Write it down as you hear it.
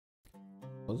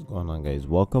What's going on, guys?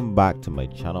 Welcome back to my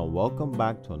channel. Welcome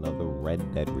back to another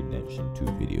Red Dead Redemption 2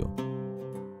 video.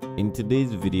 In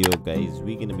today's video, guys,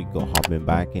 we're gonna be hopping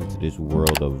back into this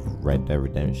world of Red Dead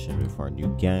Redemption with our new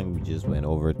gang. We just went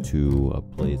over to a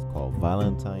place called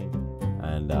Valentine,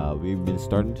 and we've been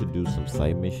starting to do some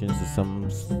side missions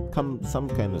and some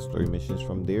kind of story missions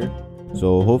from there.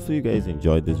 So hopefully you guys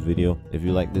enjoyed this video. If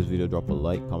you like this video, drop a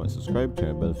like, comment, subscribe,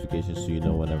 turn on notifications so you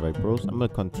know whenever I post. I'm gonna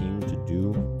continue to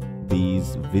do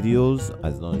these videos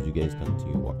as long as you guys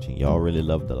continue watching. Y'all really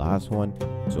loved the last one,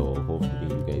 so hopefully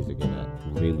you guys are gonna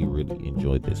really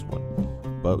enjoy this one.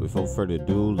 But without further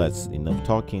ado, enough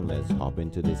talking, let's hop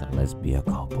into this and let's be a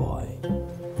cowboy.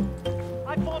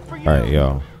 All right,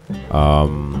 yo,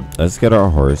 let's get our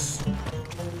horse.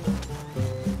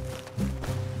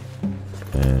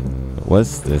 And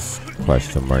what's this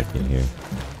question mark in here?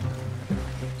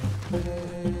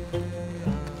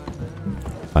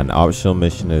 An optional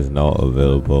mission is now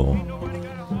available.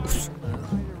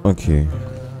 Okay.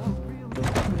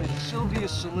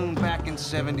 Saloon back in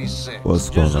 76. What's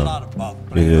going on?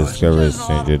 You discover a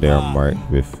stranger they are marked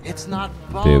with. It's not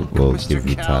They bunk, will Mr. give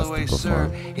you tasks Calloway, to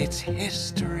perform. sir. It's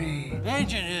history.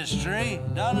 Ancient history.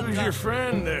 Who's your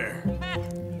friend there?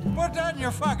 Put that in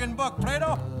your fucking book,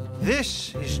 Plato.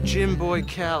 This is Jim Boy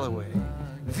Calloway.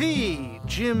 The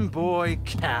Jim Boy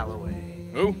Calloway.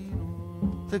 Who?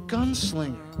 The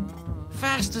gunslinger.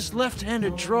 Fastest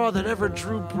left-handed draw that ever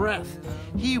drew breath.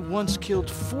 He once killed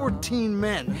 14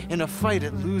 men in a fight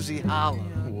at Lucy Hollow.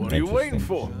 What are you waiting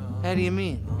for? How do you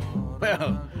mean?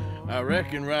 Well, I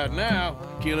reckon right now,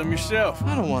 kill him yourself.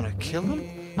 I don't want to kill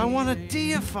him. I want to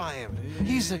deify him.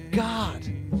 He's a god.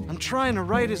 I'm trying to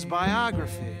write his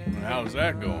biography. How's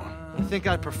that going? I think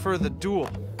I'd prefer the duel.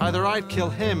 Either I'd kill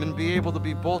him and be able to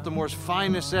be Baltimore's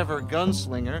finest ever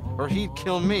gunslinger, or he'd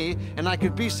kill me and I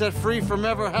could be set free from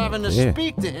ever having to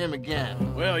speak to him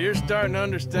again. Well, you're starting to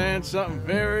understand something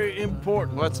very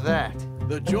important. What's that?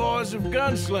 The joys of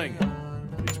gunslinging.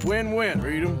 It's win-win,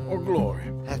 freedom or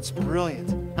glory. That's brilliant.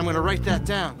 I'm gonna write that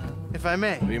down, if I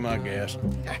may. Be my guest.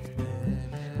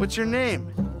 What's your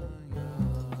name?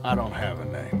 I don't have a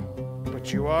name.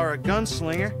 But you are a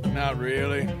gunslinger. Not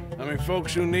really. I mean,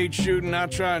 folks who need shooting, I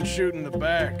try and shoot in the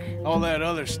back. All that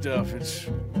other stuff, it's,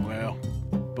 well,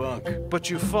 bunk. But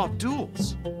you fought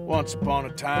duels. Once upon a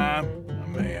time, I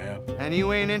may have. And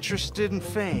you ain't interested in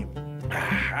fame.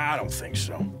 I don't think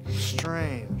so.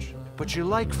 Strange. But you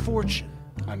like fortune.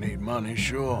 I need money,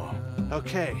 sure.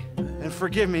 Okay, and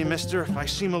forgive me, mister, if I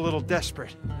seem a little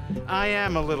desperate. I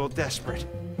am a little desperate.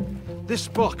 This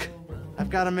book,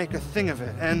 I've got to make a thing of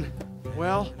it, and,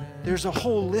 well, there's a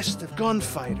whole list of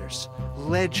gunfighters.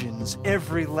 Legends,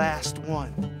 every last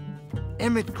one.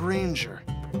 Emmett Granger,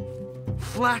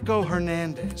 Flaco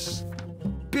Hernandez,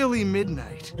 Billy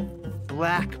Midnight,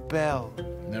 Black Bell.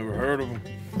 Never heard of him.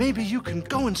 Maybe you can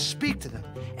go and speak to them.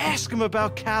 Ask them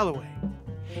about Calloway.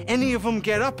 Any of them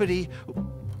get uppity,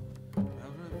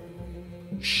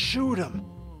 shoot them.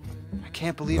 I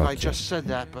can't believe I just said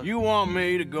that, but... You want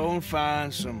me to go and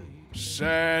find some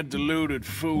sad, deluded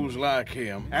fools like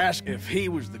him, ask if he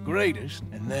was the greatest,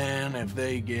 and then if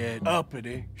they get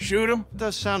uppity, shoot him?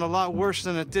 Does sound a lot worse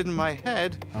than it did in my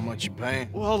head. How much you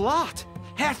paying? Well, a lot.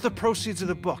 Half the proceeds of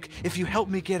the book, if you help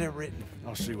me get it written.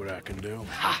 I'll see what I can do.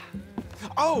 Ha!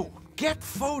 Oh, get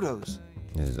photos.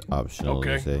 This is optional,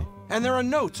 Okay. you say. And there are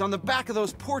notes on the back of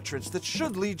those portraits that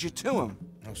should lead you to him.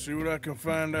 I'll see what I can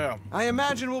find out. I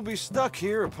imagine we'll be stuck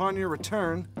here upon your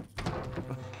return.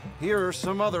 Here are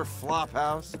some other flop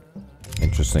house.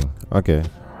 Interesting. Okay.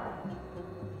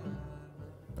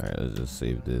 Alright, let's just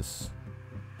save this.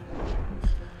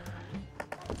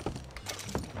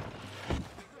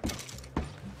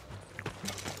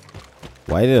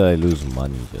 Why did I lose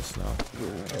money just now?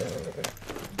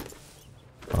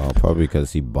 Oh, probably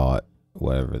because he bought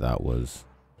whatever that was.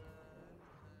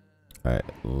 Alright,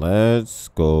 let's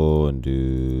go and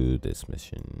do this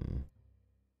mission.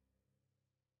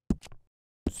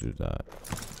 Let's do that.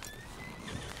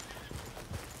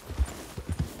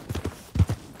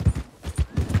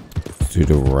 Let's do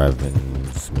the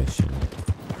Revan's mission.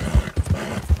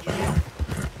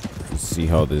 Let's see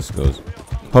how this goes.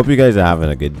 Hope you guys are having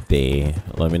a good day.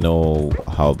 Let me know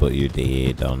how about your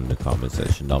day down in the comment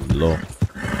section down below.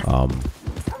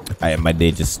 My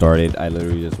day just started. I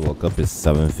literally just woke up. It's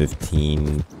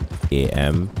 7:15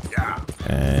 a.m.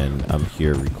 and I'm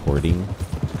here recording.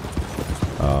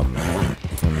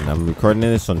 And I'm recording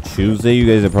this on Tuesday. You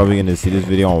guys are probably gonna see this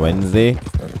video on Wednesday,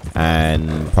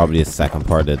 and probably the second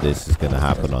part of this is gonna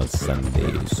happen on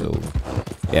Sunday. So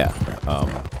yeah,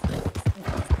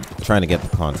 trying to get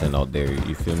the content out there,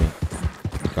 you feel me?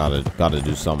 Gotta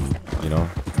do something, you know.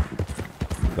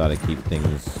 gotta keep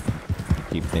things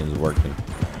working.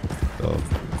 So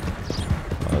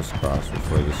let's cross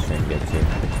before this train gets here.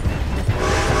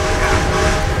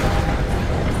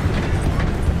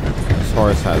 This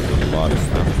horse has a lot of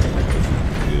stamina, which is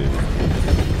good.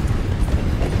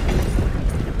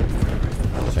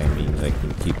 Which means I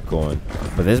can keep going.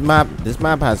 But this map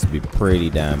has to be pretty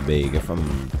damn big if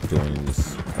I'm doing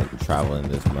this, like traveling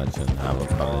this much and haven't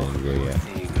found any here yet.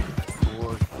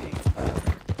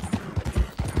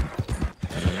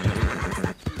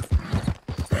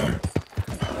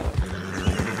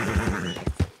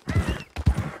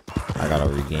 I gotta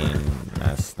regain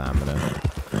that stamina.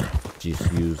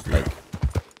 Just use like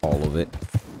all of it.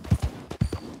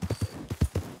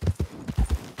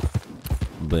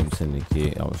 Blimps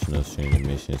indicate optional stranger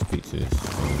missions features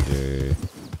stranger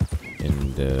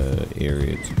in the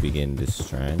area to begin this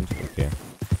strand. Okay.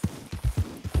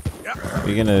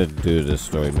 We're gonna do the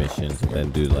story missions and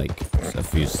then do like a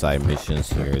few side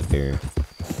missions here and there.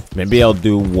 Maybe I'll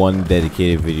do one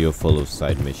dedicated video full of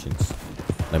side missions.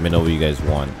 Let me know what you guys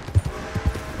want.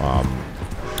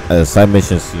 The side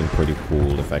missions seem pretty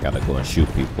cool if I gotta go and shoot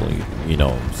people, you know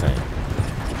what I'm saying.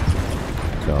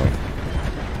 So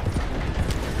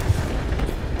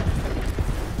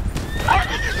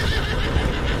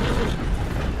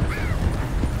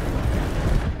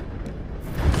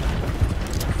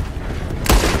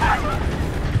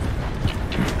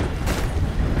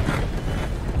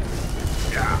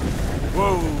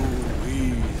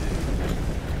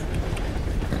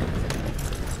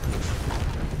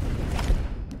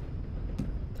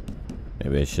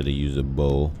maybe I should have used a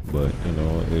bow, but you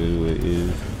know, it is what it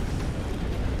is.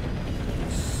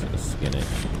 Let's skin it.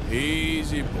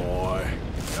 Easy, boy.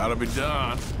 Gotta be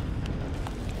done.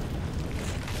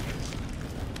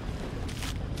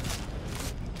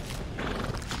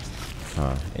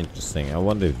 Huh, interesting. I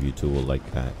wonder if you two will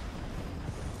like that.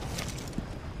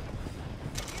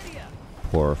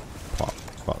 Poor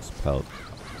fox pelt.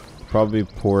 Probably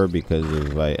poor because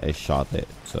of I shot it,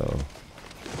 so.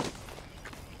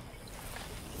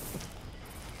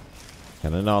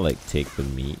 Can I not like take the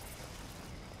meat?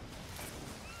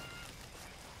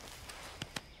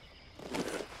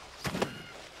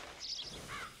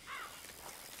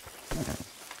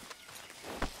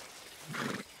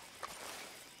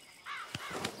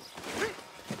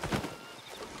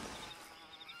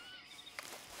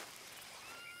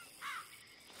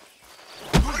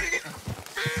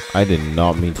 I did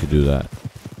not mean to do that.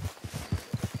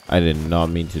 I did not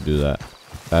mean to do that.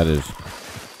 That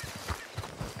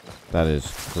is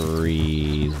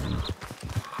crazy.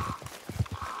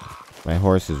 My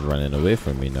horse is running away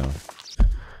from me now.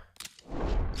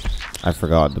 I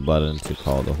forgot the button to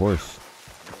call the horse.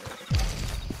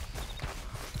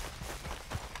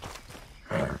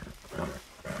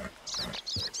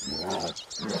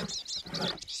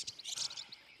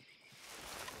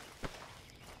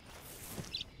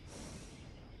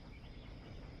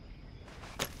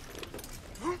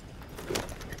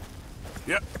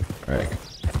 Yep. All right.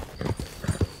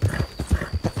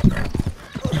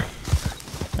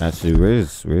 Actually,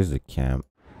 where's the camp?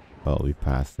 Oh, we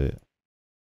passed it.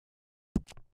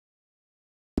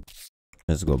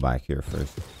 Let's go back here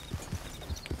first.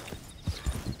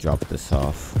 Drop this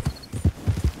off.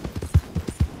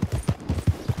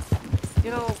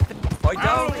 You know, I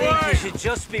don't think you should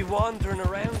just be wandering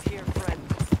around here, friend.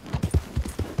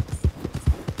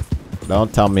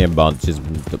 Don't tell me about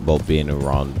being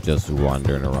around, just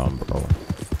wandering around, bro.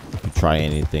 If you try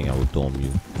anything, I will dome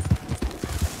you.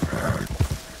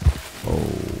 Oh,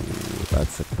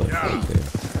 that's a cliff right there.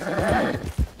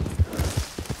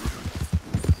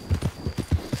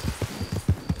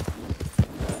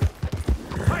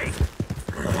 Hey!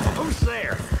 Who's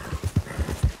there?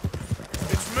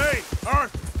 It's me,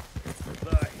 Arthur.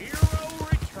 The hero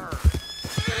returns.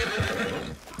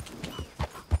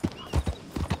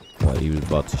 What, he was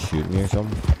about to shoot me or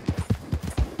something?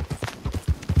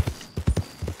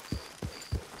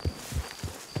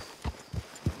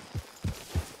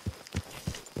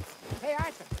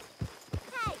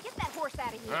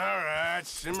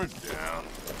 Simmer down.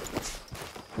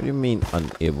 What do you mean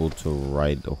unable to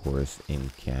ride the horse in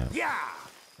camp? Yeah.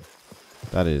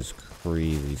 That is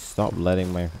crazy. Stop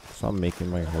making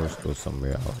my horse go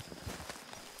somewhere else.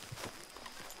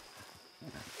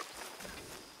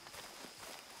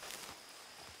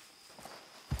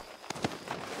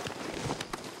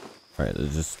 Alright,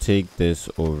 let's just take this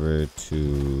over to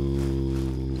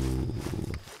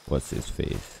what's his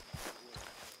face?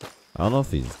 I don't know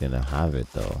if he's gonna have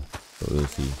it though. But we'll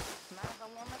see.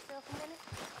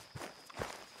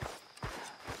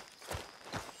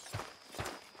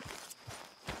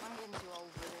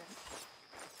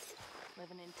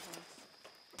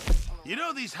 You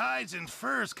know, these hides and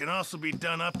furs can also be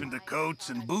done up into coats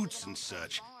and boots and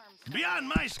such.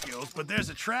 Beyond my skills, but there's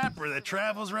a trapper that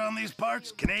travels around these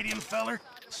parts, Canadian feller,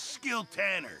 skilled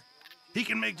tanner. He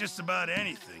can make just about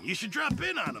anything. You should drop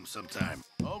in on him sometime.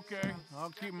 Okay, I'll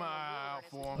keep my eye out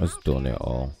for him. Let's doing it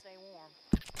all.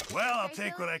 Well, I'll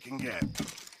take what I can get.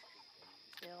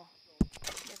 Still,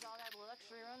 guess all that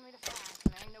luxury run me to fast,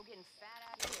 and there ain't no getting fat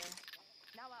out here.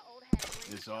 Now my old hat.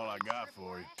 That's all I got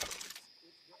for you.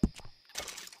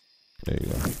 There you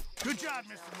go. Good job,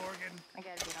 Mr. Morgan. I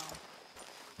gotta get on.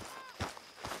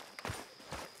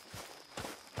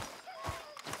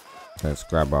 Let's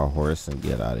grab our horse and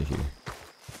get out of here.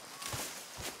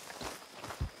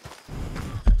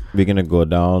 We're gonna go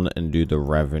down and do the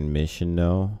Reverend mission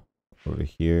now over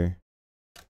here,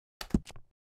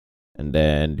 and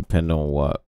then depending on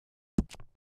what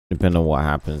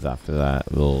happens after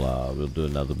that, we'll do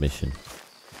another mission.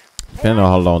 Depending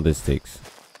on how long this takes.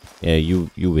 Yeah, you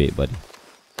wait, buddy.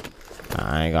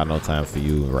 I ain't got no time for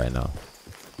you right now.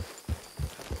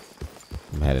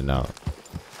 I'm heading out.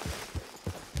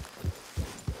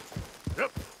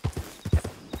 Yep.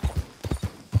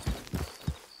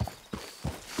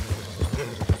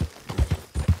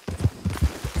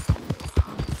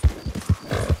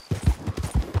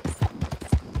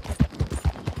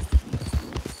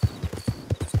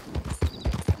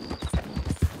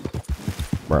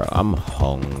 Bro, I'm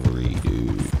hungry,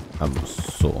 dude. I'm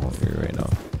so hungry right now.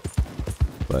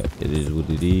 But it is what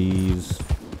it is.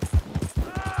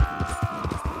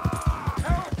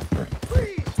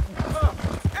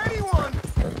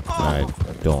 I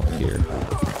don't care.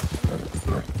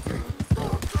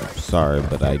 Sorry,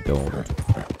 but I don't.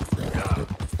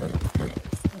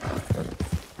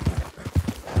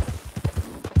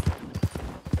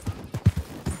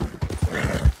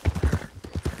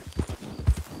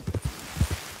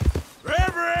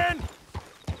 Reverend!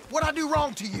 What'd I do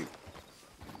wrong to you?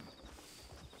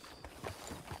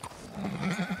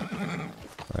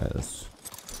 Alright,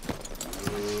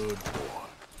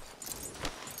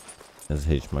 let's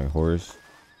hitch my horse.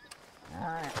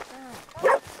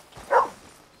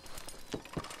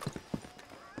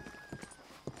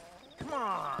 Come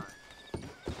on.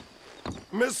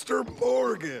 Mr.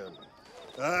 Morgan,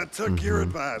 I took your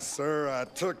advice, sir. I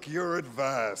took your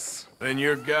advice. Then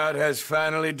your god has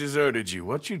finally deserted you.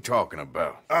 What you talking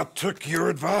about? I took your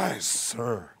advice,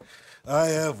 sir. I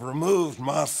have removed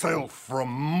myself from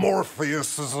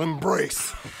Morpheus's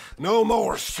embrace. No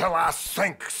more shall I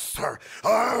sink, sir.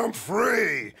 I am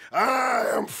free. I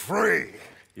am free.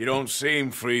 You don't seem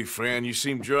free, friend. You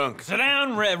seem drunk. Sit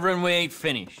down, Reverend. We ain't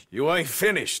finished. You ain't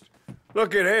finished.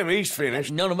 Look at him. He's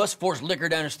finished. None of us forced liquor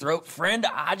down his throat. Friend,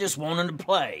 I just want him to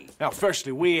play. Now,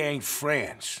 firstly, we ain't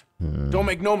friends. Don't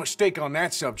make no mistake on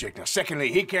that subject. Now,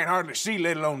 secondly, he can't hardly see,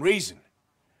 let alone reason.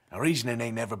 Now, reasoning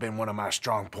ain't never been one of my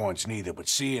strong points neither, but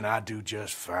seeing I do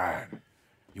just fine.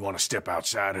 You want to step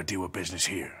outside or deal with business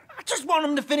here? I just want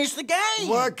him to finish the game.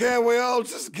 Why can't we all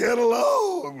just get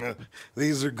along?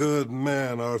 These are good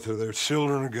men, Arthur. They're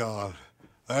children of God.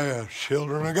 They're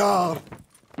children of God.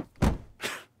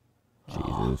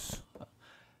 Jesus.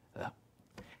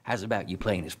 How's about you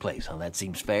playing his place, huh? That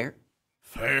seems fair?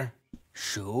 Fair?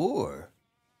 Sure.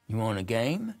 You want a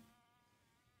game?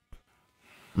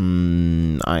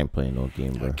 I ain't playing no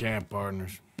game, bro. I can't,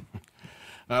 partners.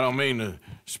 I don't mean to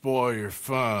spoil your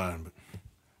fun, but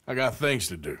I got things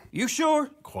to do. You sure?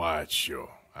 Quite sure.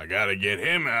 I gotta get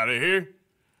him out of here.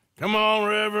 Come on,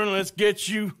 Reverend, let's get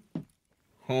you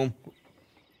home.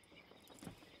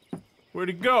 Where'd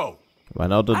he go?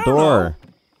 Run out the I don't door. know.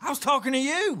 I was talking to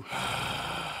you.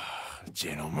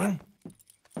 Gentlemen.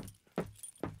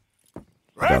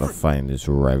 Gotta Reverend! find this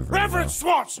Reverend. Reverend now.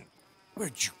 Swanson!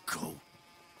 Where'd you go?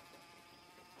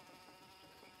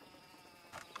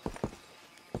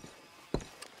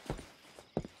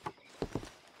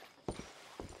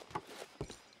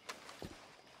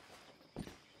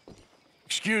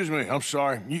 Excuse me, I'm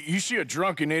sorry. You see a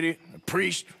drunken idiot, a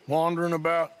priest, wandering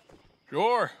about?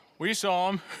 Sure, we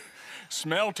saw him,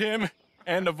 smelt him,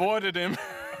 and avoided him.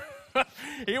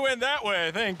 He went that way,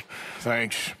 I think.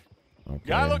 Thanks. Okay.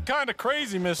 Guy looked kind of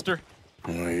crazy, mister.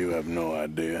 Well, you have no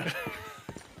idea.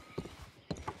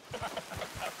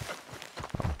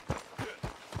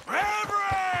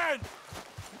 Reverend!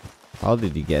 How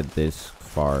did he get this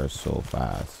far so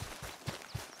fast?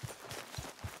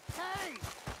 Hey!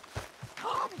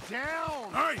 Calm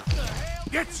down! Hey!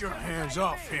 Get your hands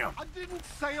off him! I didn't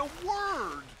say a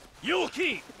word! You'll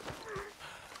keep!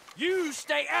 You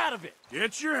stay out of it.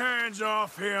 Get your hands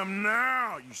off him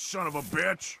now, you son of a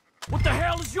bitch! What the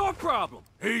hell is your problem?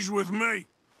 He's with me.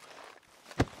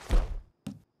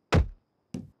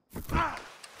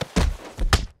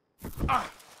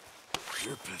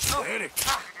 medic.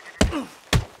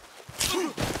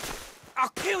 I'll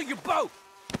kill you both!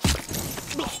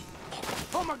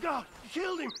 Oh my God, you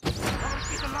killed him. I'm gonna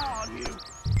get the law on you.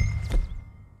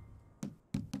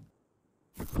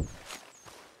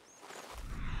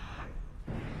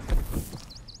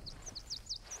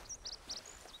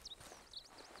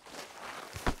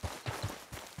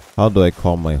 How do I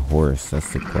call my horse?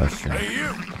 That's the question. Hey,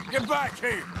 you, get back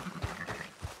here.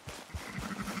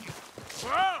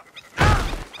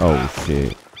 Oh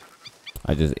shit.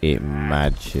 I just ate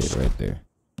mad shit right there.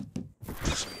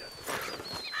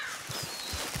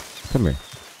 Come here.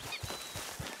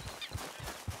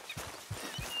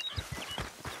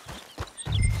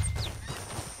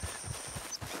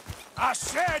 I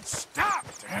said stop,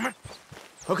 damn it.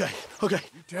 Okay, okay.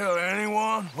 You tell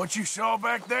anyone what you saw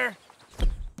back there?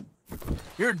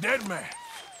 You're a dead man.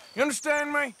 You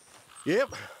understand me? Yep.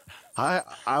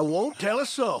 I won't tell a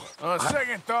soul. On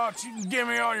second thoughts, you can give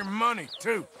me all your money,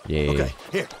 too. Yeah. Okay,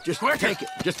 here, just Quicker. take it.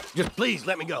 Just please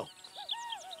let me go.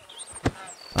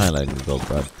 I ain't letting you go,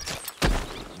 bud.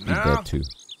 He's Now, dead too.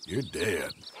 you're dead.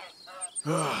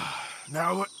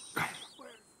 Now what?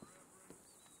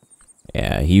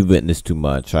 Yeah, he witnessed too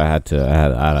much. I had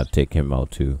to take him out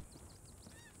too.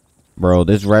 Bro,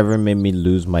 this reverend made me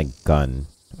lose my gun.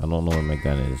 I don't know where my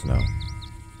gun is now.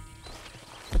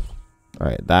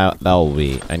 Alright, that'll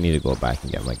wait. I need to go back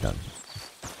and get my gun.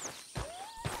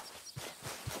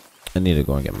 I need to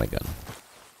go and get my gun.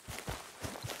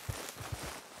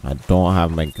 I don't have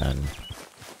my gun.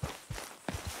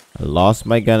 I lost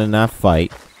my gun in that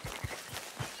fight.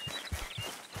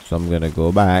 So I'm gonna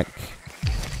go back.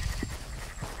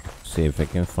 See if I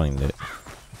can find it.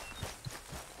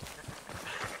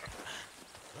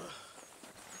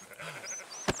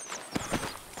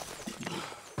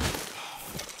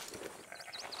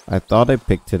 I thought I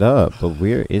picked it up, but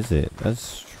where is it? That's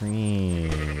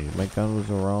strange. My gun was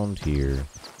around here.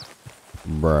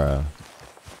 Bruh.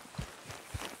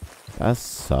 That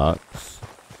sucks.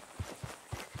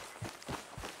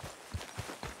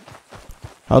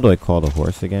 How do I call the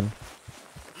horse again?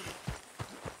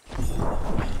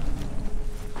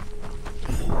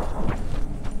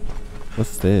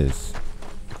 What's this?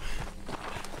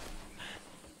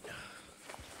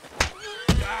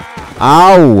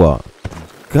 Ow!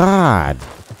 God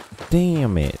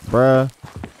damn it, bruh.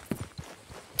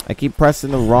 I keep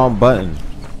pressing the wrong button.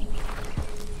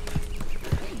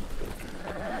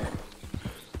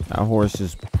 That horse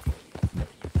just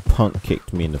punk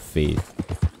kicked me in the face.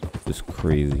 It's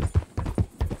crazy.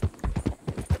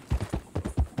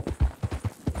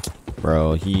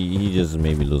 Bro, he just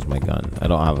made me lose my gun. I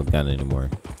don't have a gun anymore.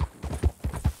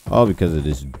 All because of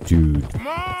this dude. Come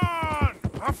on,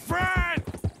 my friend.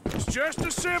 It's just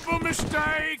a simple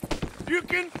mistake. You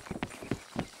can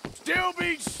still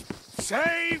be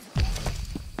saved.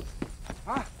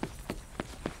 Huh?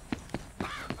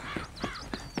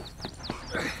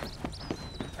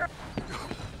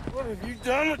 What have you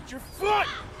done with your foot?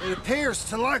 It appears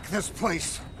to like this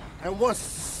place and wants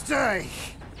to stay.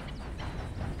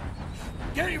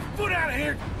 Get your foot out of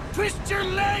here! Twist your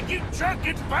leg, you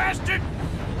drunken bastard!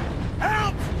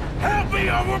 Help! Help me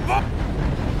overboard!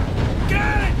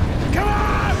 Get it! Come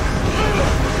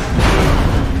on!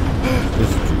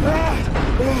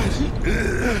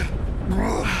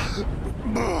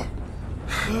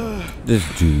 This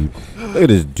dude. Look at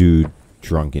this dude.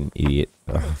 Drunken idiot.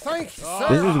 Ugh. Thank you, sir.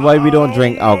 This is why we don't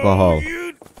drink alcohol.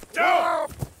 You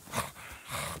don't!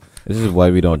 This is why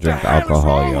we don't drink What the hell is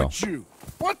alcohol, wrong yo. with you?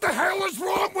 What the hell is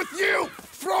wrong with you?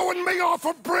 Throwing me off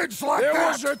a bridge like There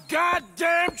that? was a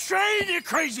goddamn train, you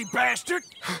crazy bastard!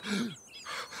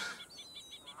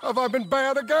 Have I been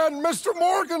bad again, Mr.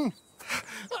 Morgan?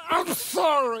 I'm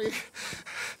sorry.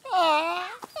 I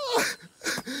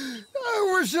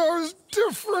wish I was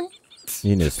different.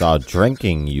 You need to start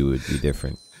drinking, you would be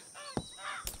different.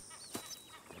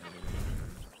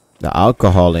 The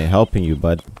alcohol ain't helping you,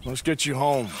 bud. Let's get you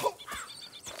home.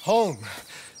 Home.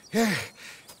 Yeah,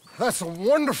 that's a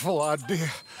wonderful idea.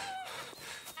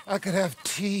 I could have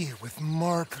tea with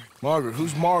Margaret. Margaret,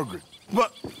 who's Margaret?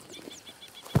 What?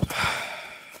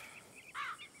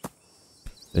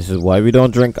 This is why we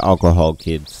don't drink alcohol,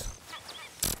 kids.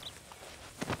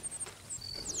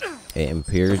 It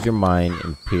impairs your mind,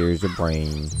 impairs your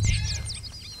brain.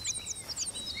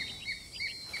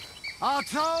 I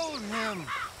told him.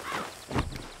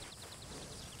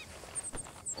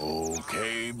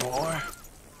 Okay, boy.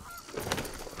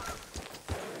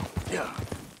 Yeah.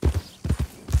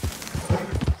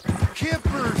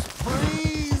 Kippers,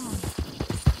 please.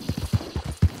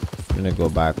 I'm gonna go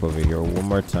back over here one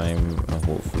more time and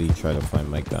hopefully try to find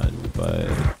my gun, but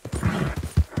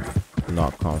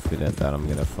not confident that I'm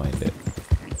gonna find it.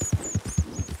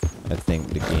 I think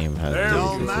the game has made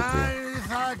it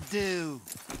disappear.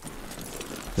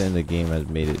 Then the game has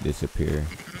made it disappear.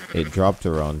 It dropped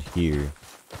around here.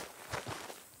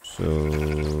 So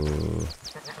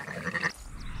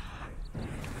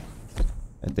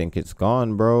I think it's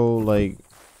gone, bro. Like,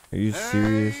 are you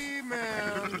serious?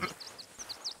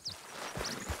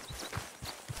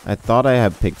 I thought I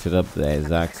had picked it up at the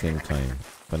exact same time,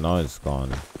 but now it's gone.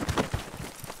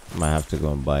 Might have to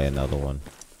go and buy another one.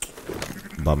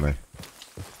 Bummer.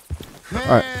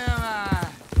 Alright.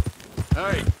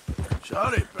 Hey,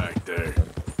 shot it back there.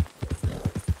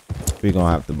 We're gonna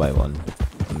have to buy one,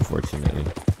 unfortunately.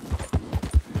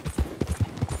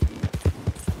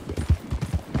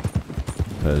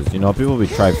 Because, you know, people be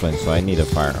trifling, so I need a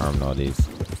firearm nowadays.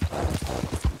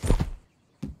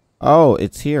 Oh,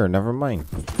 it's here. Never mind.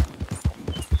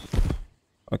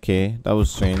 Okay, that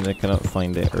was strange. I cannot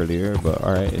find it earlier, but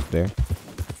alright, it's there.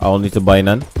 I'll need to buy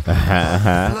none.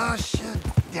 Flush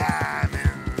of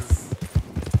diamonds.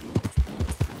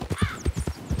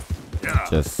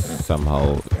 Just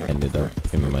somehow ended up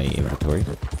in my inventory.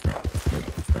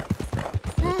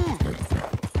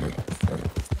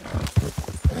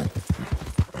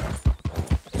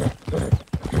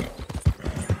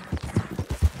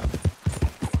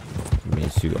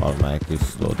 Means you automatically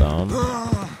slow down.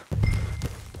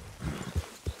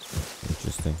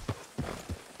 Interesting.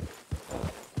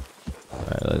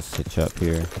 Alright, let's hitch up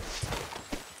here.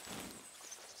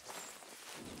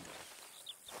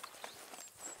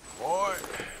 Boy.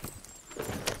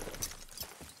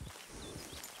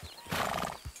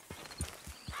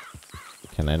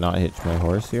 Can I not hitch my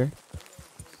horse here?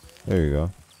 There you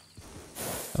go.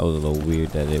 That was a little weird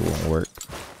that it won't work.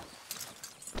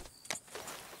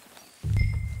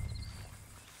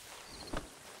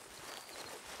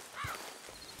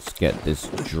 Let's get this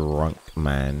drunk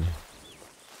man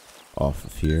off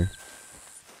of here.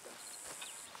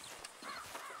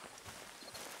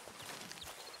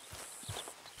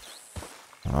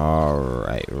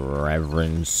 Alright,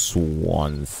 Reverend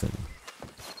Swanson.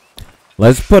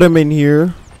 Let's put him in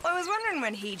here. I was wondering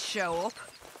when he'd show up.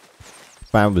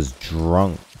 Man was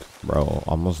drunk, bro.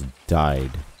 Almost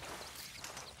died.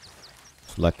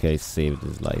 It's lucky I saved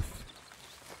his life.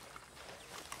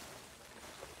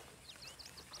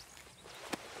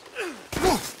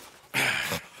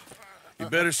 You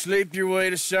better sleep your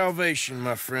way to salvation,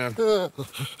 my friend. Oh,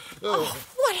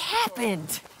 what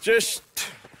happened? Just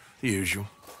the usual.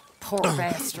 Poor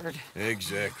bastard.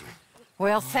 Exactly.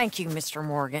 Well, thank you, Mr.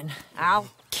 Morgan. I'll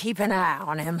keep an eye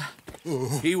on him.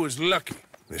 He was lucky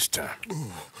this time.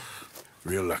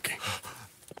 Real lucky.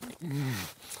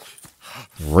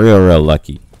 Real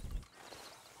lucky.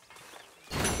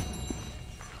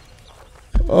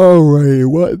 Alright,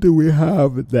 what do we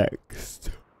have next?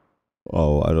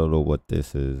 Oh, I don't know what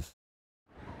this is.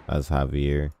 That's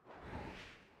Javier.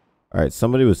 Alright,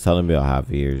 somebody was telling me about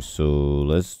Javier, so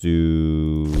let's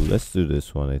do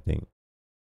this one, I think.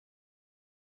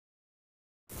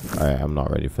 Alright, I'm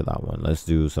not ready for that one. Let's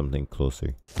do something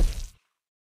closer.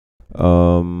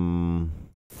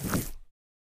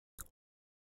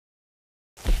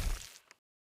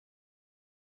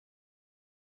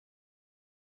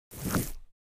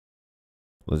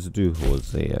 Let's do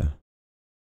Hosea.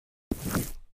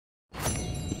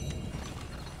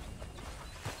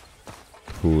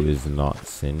 Who is not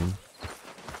sin?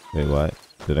 Wait, what?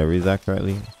 Did I read that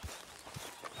correctly?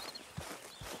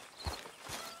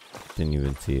 Didn't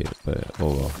even see it, but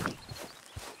oh well.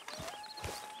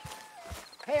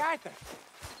 Hey, Arthur.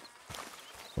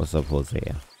 What's up,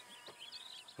 Hosea?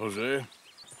 Hosea,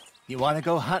 You want to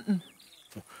go hunting?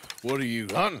 what are you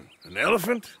hunting? An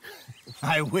elephant?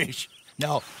 I wish.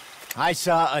 No. I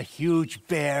saw a huge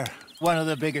bear. One of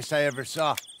the biggest I ever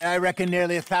saw. I reckon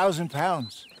nearly 1,000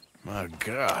 pounds. My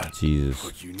God. Jesus.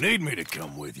 But you need me to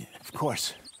come with you. Of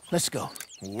course. Let's go.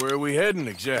 Where are we heading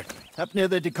exactly? Up near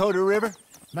the Dakota River.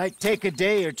 Might take a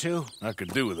day or two. I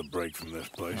could do with a break from this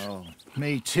place. Oh,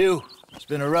 me too. It's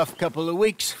been a rough couple of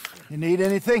weeks. You need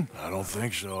anything? I don't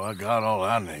think so. I got all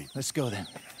I need. Let's go then.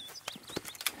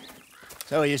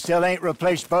 So you still ain't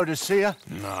replaced Boadicea?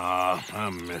 Nah, I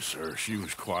miss her. She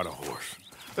was quite a horse.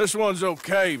 This one's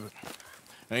okay, but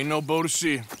ain't no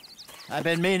Boadicea. I've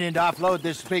been meaning to offload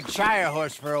this big Shire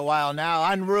horse for a while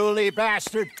now. Unruly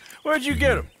bastard. Where'd you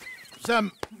get him?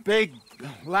 Some big,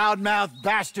 loudmouth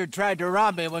bastard tried to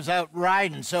rob me and was out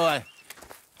riding, so I...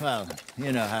 Well,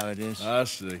 you know how it is. I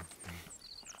see.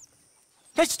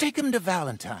 Let's take him to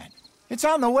Valentine. It's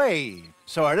on the way,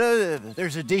 sorta.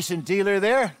 There's a decent dealer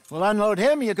there. We'll unload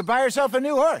him, you can buy yourself a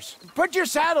new horse. Put your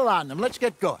saddle on them, let's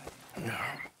get going.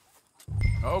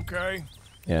 Okay.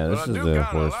 Yeah, this is the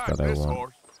horse that I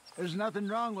want. There's nothing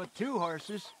wrong with 2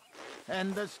 horses.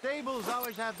 And the stables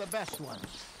always have the best ones.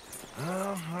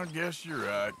 Well, I guess you're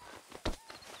right.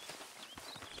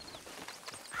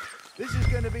 This is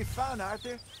gonna be fun,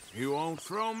 Arthur. You won't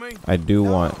throw me? I do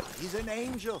No, want. he's an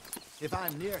angel, if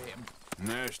I'm near him.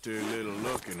 Nasty little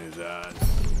look in his eyes.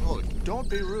 Oh, don't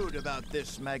be rude about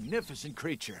this magnificent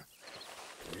creature.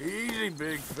 Easy,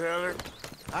 big feller.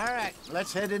 All right,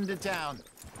 let's head into town.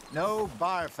 No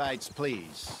bar fights,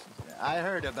 please. I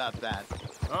heard about that.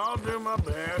 I'll do my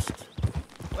best.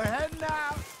 We're heading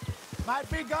out. Might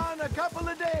be gone a couple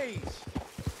of days.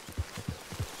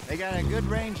 They got a good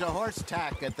range of horse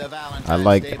tack at the Valentine. I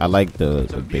like stables.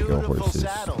 the bigger horses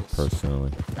saddles.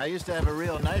 personally. I used to have a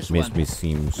real nice Makes one. me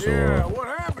seem so Yeah, what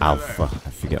happened to alpha. that? I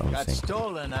forget what I'm Got saying.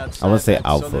 stolen outside I want to say that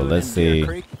alpha. saloon Let's in Deer say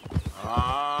Creek.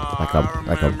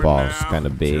 like a boss, now. kind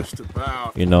of big. Just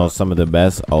about. You know, some of the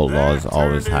best outlaws That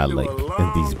always turned had into like a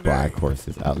long these black day.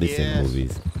 horses, at least in Yes.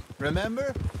 movies.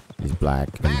 Remember? These black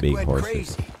and Back big went horses.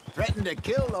 crazy. Threatened to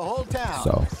kill the whole town.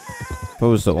 So, if I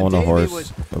was to own a Davey horse,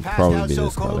 was it would passed probably out be so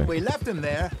this cold color. we left him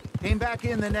there. Came back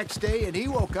in the next day and he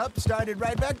woke up and started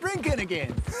right back drinking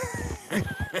again.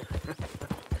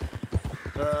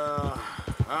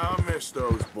 I'll miss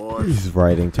those boys. He's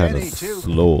riding kind of Jenny, too.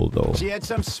 slow though. She had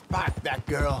some spark, that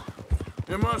girl.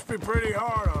 It must be pretty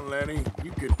hard on Lenny.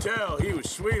 You could tell he was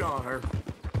sweet on her.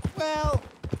 Well,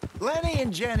 Lenny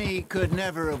and Jenny could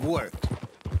never have worked.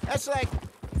 That's like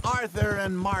Arthur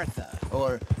and Martha,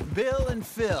 or Bill and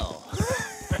Phil.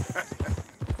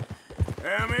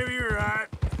 Yeah, maybe you're right.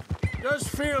 Does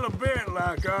feel a bit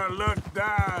like our luck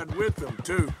died with them,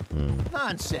 too.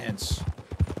 Nonsense.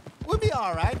 We'll be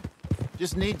all right.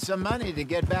 Just need some money to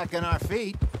get back on our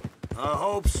feet. I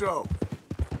hope so.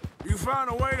 You found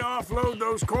a way to offload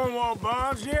those Cornwall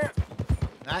bonds yet?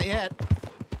 Not yet.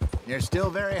 They're still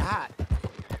very hot.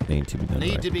 Need to be done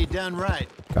Need right. to be done right.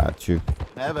 Got you.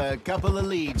 I have a couple of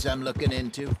leads I'm looking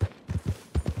into.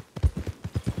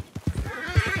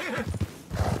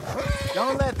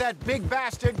 Don't let that big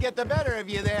bastard get the better of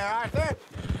you there, Arthur.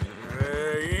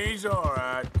 He's all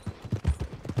right.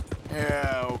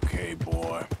 Yeah, okay,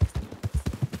 boy.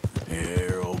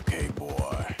 You're okay,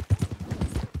 boy.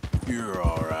 You're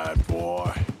all right,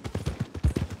 boy.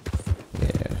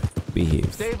 Yeah.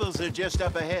 Behave. Stables are just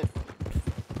up ahead.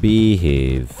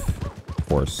 Behave.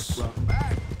 Horse. All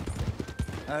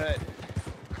right.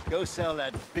 Go sell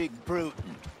that big brute.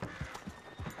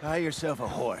 Buy yourself a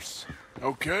horse.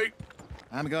 Okay.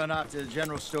 I'm going off to the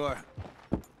general store.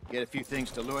 Get a few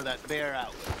things to lure that bear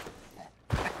out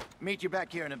with. Meet you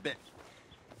back here in a bit.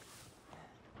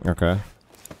 Okay.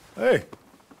 Hey,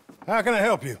 how can I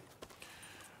help you?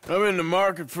 I'm in the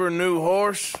market for a new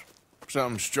horse.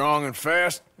 Something strong and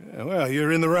fast. Yeah, well,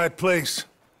 you're in the right place.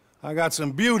 I got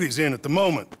some beauties in at the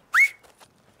moment.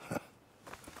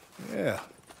 Yeah.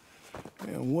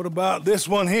 And what about this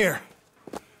one here?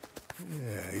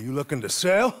 Yeah, you looking to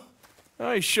sell?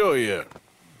 I show you.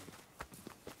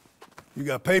 You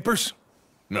got papers?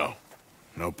 No.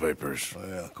 No papers.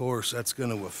 Well, of course, that's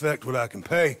gonna affect what I can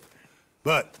pay.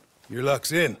 But your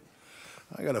luck's in.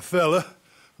 I got a fella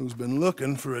who's been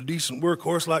looking for a decent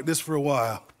workhorse like this for a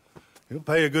while. He'll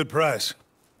pay a good price.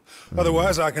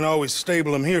 Otherwise, I can always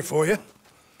stable him here for you.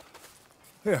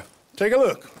 Here, take a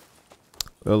look.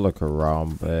 We'll look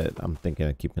around, but I'm thinking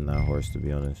of keeping that horse, to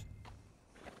be honest.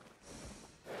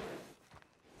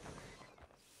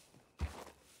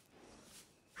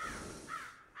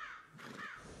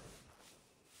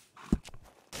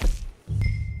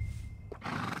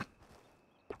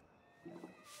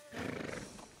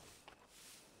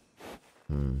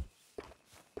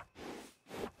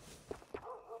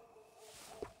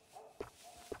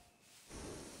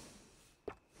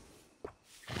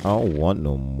 I don't want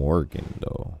no Morgan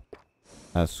though.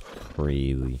 That's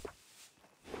crazy.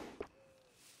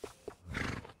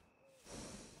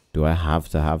 Do I have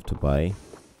to buy?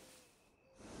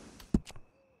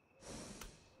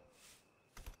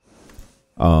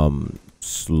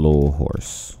 Slow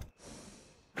horse.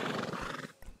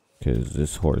 Cause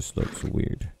this horse looks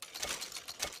weird.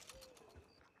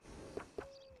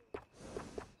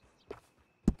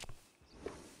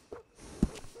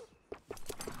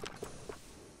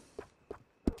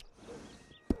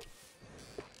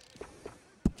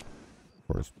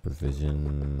 Horse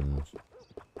provisions.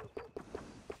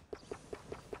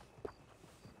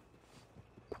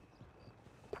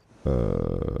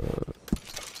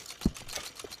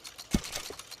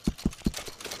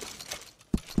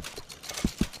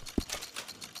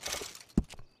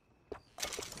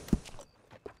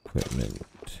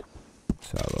 Equipment.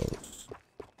 Saddles.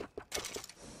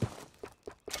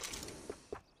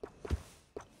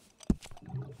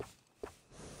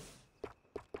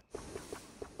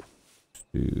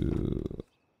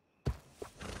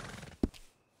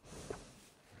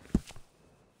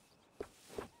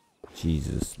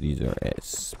 Jesus, these are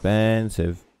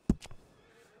expensive.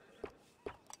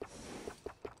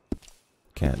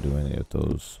 Can't do any of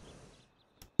those.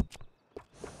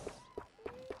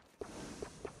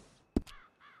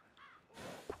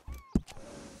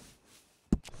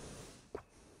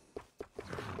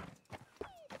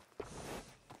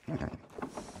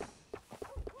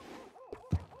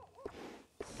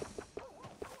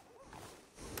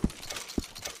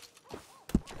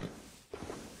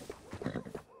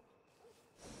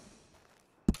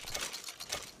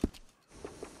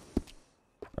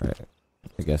 Alright,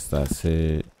 I guess that's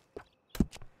it.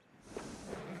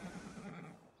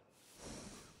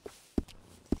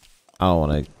 I don't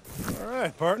want to. All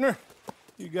right, partner.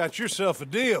 You got yourself a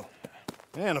deal.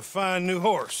 And a fine new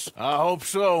horse. I hope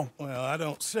so. Well, I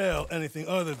don't sell anything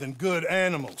other than good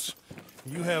animals.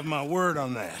 You have my word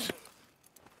on that.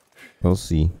 We'll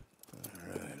see.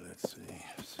 All right, let's see.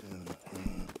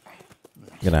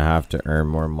 Gonna have to earn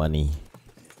more money.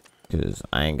 Because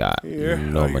I ain't got Here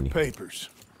no are money. your papers.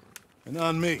 And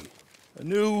on me, a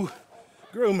new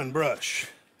grooming brush.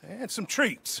 And some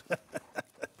treats.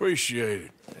 Appreciate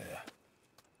it.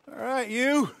 Yeah. All right,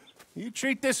 you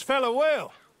treat this fella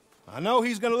well. I know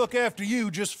he's gonna look after you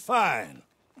just fine.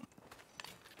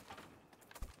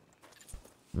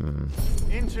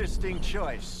 Interesting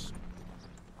choice.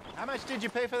 How much did you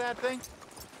pay for that thing?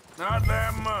 Not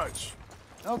that much.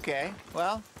 Okay,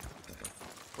 well,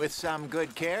 with some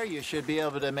good care, you should be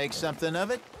able to make something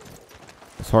of it.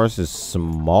 This horse is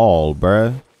small,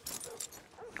 bruh.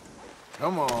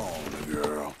 Come on,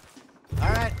 girl. All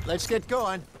right, let's get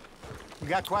going. We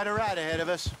got quite a ride ahead of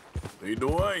us. Lead the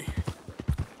way.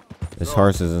 This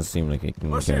horse doesn't seem like it can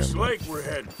What's carry this much. lake we're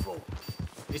heading for?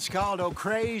 It's called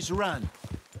O'Creagh's Run,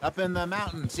 up in the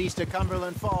mountains east of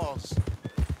Cumberland Falls.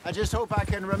 I just hope I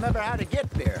can remember how to get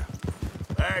there.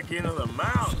 Back into the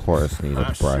mountains. This horse needs a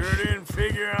I brush. sure didn't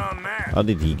figure on that. How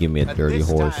did he give me a But dirty this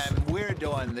horse? time, we're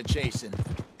doing the chasing.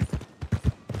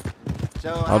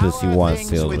 So How does he are want things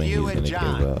sales with when he's you gonna and give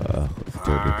John? a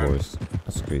dirty horse?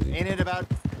 That's crazy. Ain't it about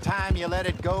time you let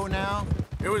it go now?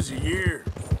 It was a year,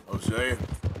 Hosea.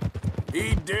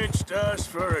 He ditched us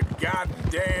for a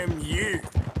goddamn year.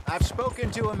 I've spoken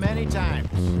to him many times.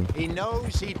 He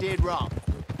knows he did wrong.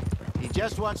 He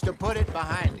just wants to put it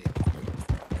behind him.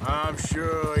 I'm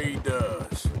sure he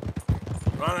does.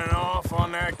 Running off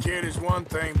on that kid is one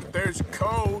thing, but there's a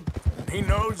code. He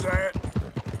knows that.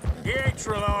 He ain't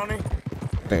Trelawney.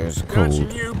 There's Dutch and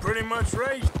code. you pretty much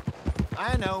raised him.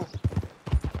 I know,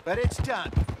 but it's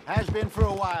done. Has been for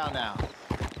a while now.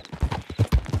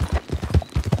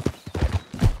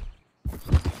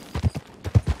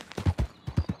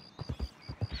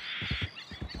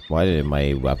 Why did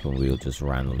my weapon wheel just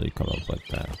randomly come up like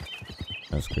that?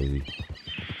 That's crazy.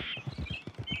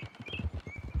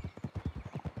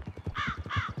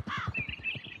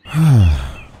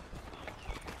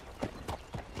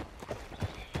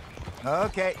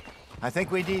 Okay, I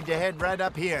think we need to head right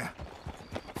up here.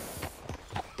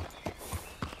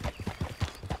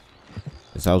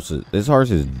 This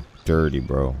horse is dirty,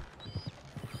 bro.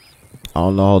 I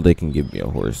don't know how they can give me a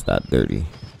horse that dirty.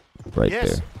 Right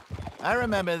Yes, there. I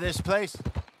remember this place.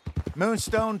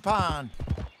 Moonstone Pond.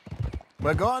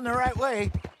 We're going the right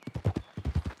way.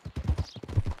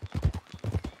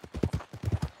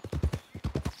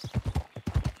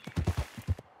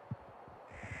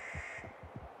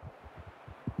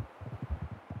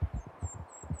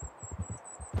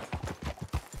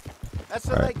 That's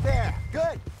the lake there.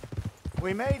 Good.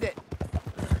 We made it.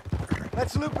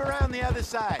 Let's loop around the other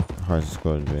side. Horse is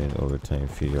going to drain over time.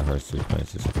 Feed your horse to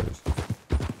places first.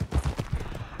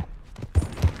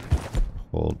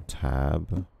 Hold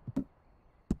tab.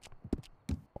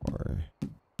 Or.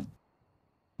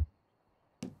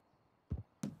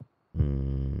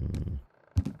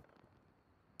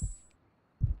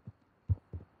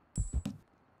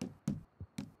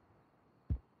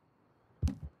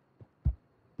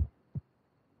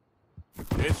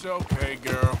 It's okay,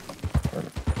 girl.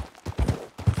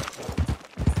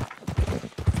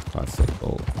 Classic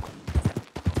gold.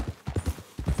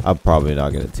 I'm probably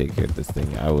not gonna take care of this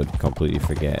thing. I would completely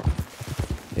forget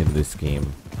in this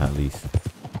game, at least.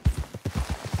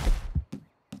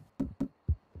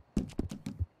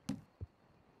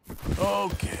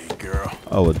 Okay, girl.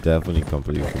 I would definitely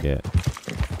completely forget.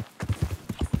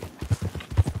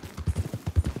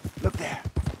 Look there.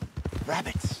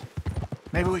 Rabbits.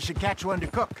 Maybe we should catch one to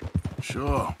cook.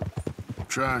 Sure.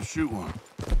 Try and shoot one.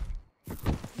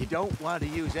 You don't want to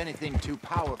use anything too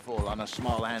powerful on a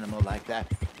small animal like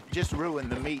that. Just ruin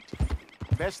the meat.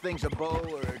 Best thing's a bow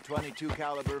or a .22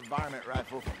 caliber varmint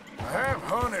rifle. I have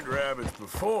hunted rabbits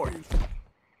before.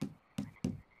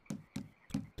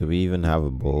 Do we even have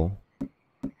a bow?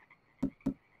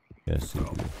 Yes, we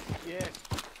do. Yes.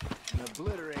 And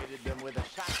obliterated them with a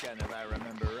shotgun, if I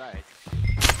remember right.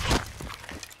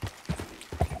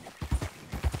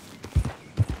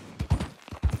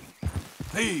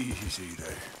 Easy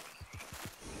there.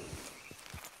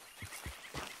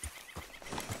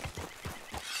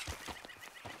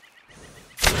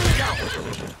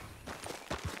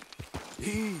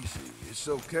 Easy, it's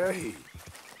okay.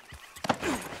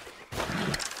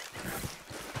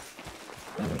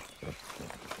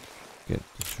 Get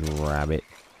this rabbit.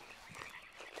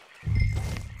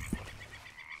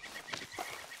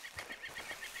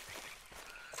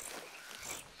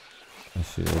 I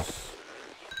should just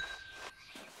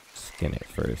skin it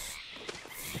first.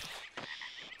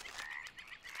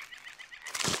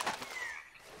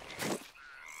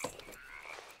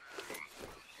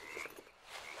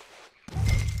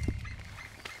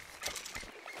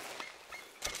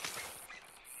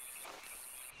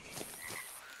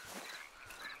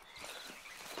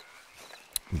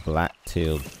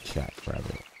 Black-tailed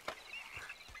jackrabbit.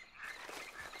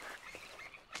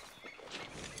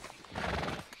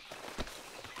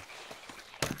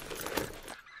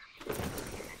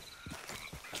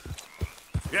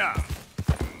 Yeah.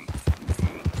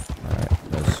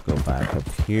 Alright, let's go back up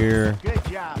here. Good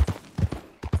job.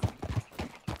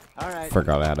 All right.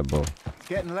 Forgot I had a bow. It's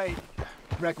getting late.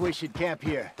 Reckon we should camp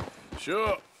here.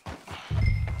 Sure.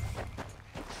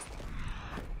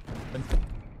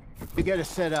 You get us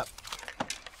set up.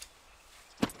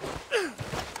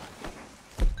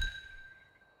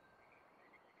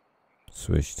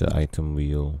 Switch to item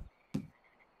wheel.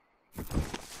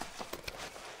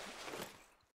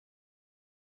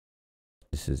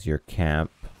 This is your camp.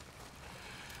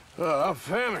 I'm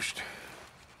famished.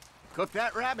 Cook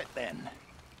that rabbit then.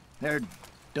 They're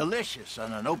delicious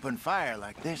on an open fire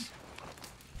like this.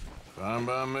 Fine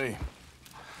by me.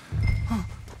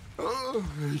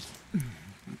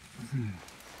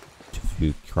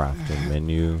 View crafting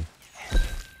menu.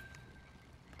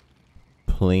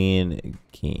 Playing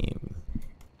game.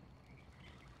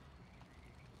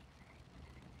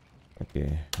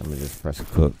 Okay, let me just press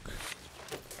cook.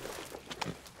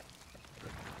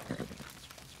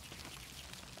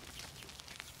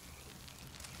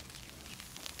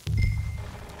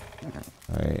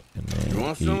 Alright, and then You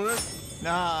want some of this?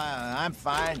 No, I'm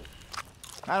fine.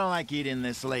 I don't like eating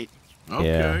this late.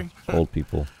 Okay. Yeah, old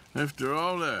people. After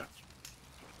all that.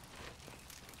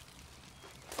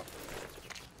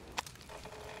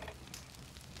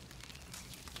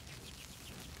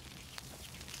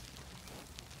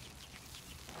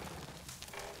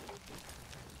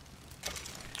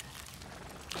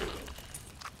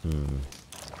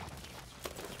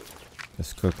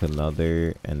 Let's cook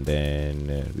another, and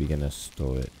then we're gonna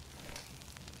store it.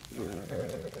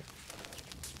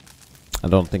 I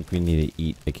don't think we need to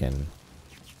eat again.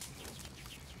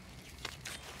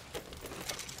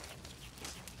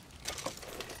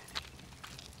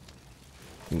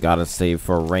 You gotta save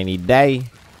for a rainy day.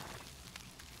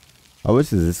 How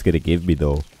much is this gonna give me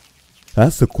though?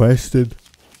 That's the question.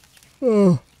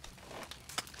 Oh,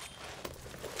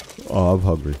 I'm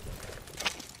hungry.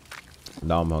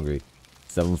 Now I'm hungry.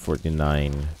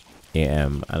 7:49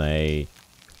 a.m. and I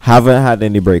haven't had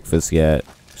any breakfast yet,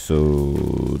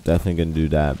 so definitely gonna do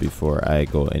that before I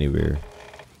go anywhere.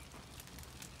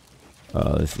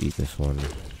 Let's eat this one.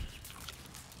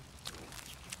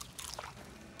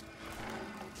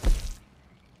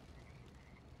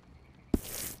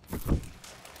 Okay.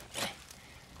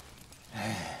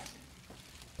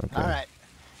 All right.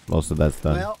 Most of that's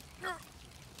done. Well,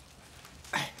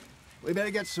 we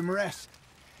better get some rest.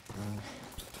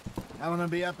 I want to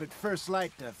be up at first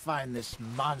light to find this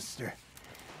monster.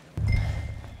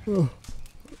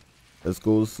 Let's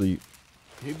go to sleep.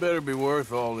 He better be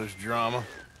worth all this drama.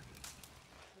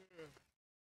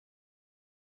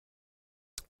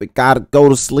 We gotta go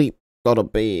to sleep. Go to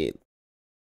bed.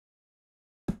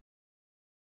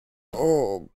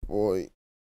 Oh boy.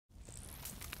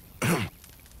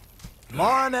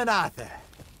 Morning, Arthur.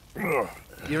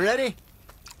 You ready?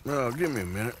 Oh, give me a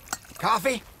minute.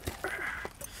 Coffee?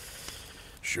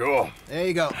 Sure. There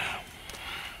you go.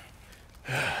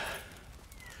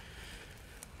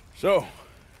 So,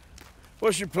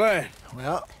 what's your plan?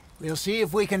 Well, we'll see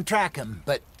if we can track him,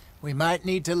 but we might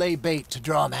need to lay bait to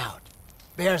draw him out.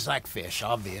 Bears like fish,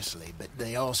 obviously, but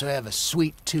they also have a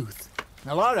sweet tooth.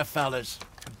 A lot of fellas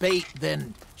bait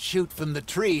then shoot from the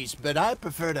trees, but I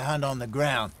prefer to hunt on the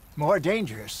ground. More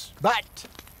dangerous, but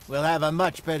we'll have a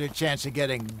much better chance of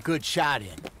getting a good shot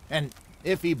in. And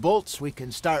if he bolts, we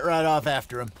can start right off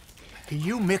after him. Can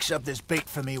you mix up this bait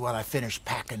for me while I finish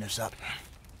packing this up?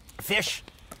 Fish?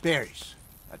 Berries.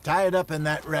 Tie it up in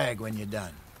that rag when you're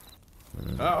done.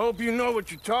 I hope you know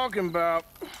what you're talking about.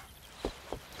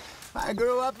 I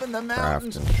grew up in the Craft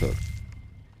mountains. and cook.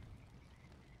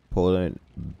 Poland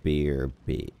bear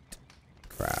bait.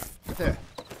 Craft. There.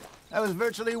 I was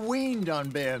virtually weaned on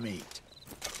bear meat.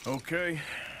 Okay,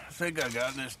 I think I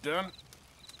got this done.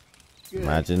 Good.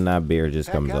 Imagine that bear just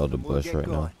Pack comes up out the and we'll bush get right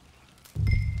going. now.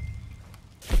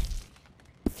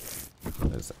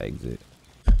 Let's exit.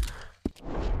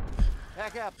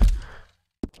 Pack up.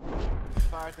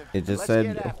 Arthur, It just let's said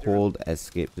get after him. hold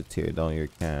escape to tear down your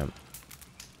camp.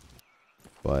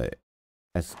 But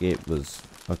escape was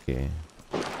okay.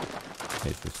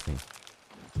 Interesting.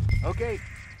 Okay,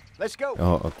 let's go.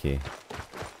 Oh, okay.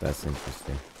 That's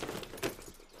interesting.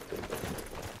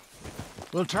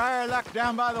 We'll try our luck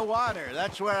down by the water.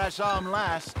 That's where I saw him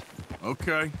last.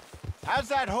 Okay, How's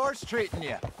that horse treating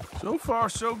you? so far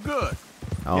so good.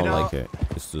 I don't You know- like it.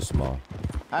 It's too small.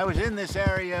 I was in this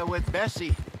area with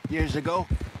Bessie years ago.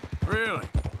 Really?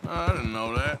 I didn't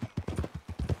know that.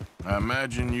 I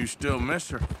imagine you still miss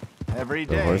her. Every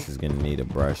The day. horse is gonna need a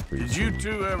brush pretty Did you soon.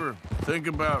 two ever think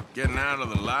about getting out of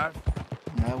the life?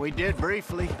 We did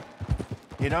briefly.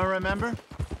 You don't remember?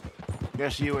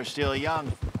 Guess you were still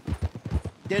young.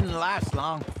 Didn't last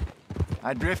long.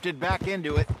 I drifted back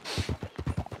into it.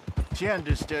 She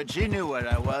understood. She knew what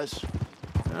I was.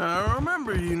 I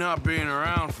remember you not being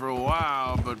around for a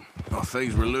while, but well,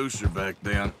 things were looser back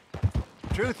then.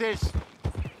 Truth is,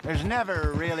 there's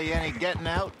never really any getting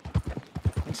out.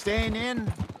 And staying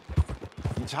in,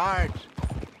 it's hard.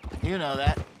 You know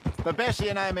that. But Bessie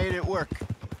and I made it work.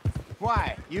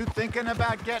 Why? You thinking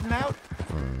about getting out?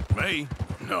 Me?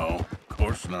 No, of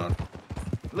course not.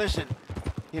 Listen,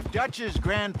 if Dutch's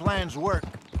grand plans work,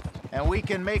 and we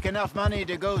can make enough money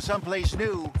to go someplace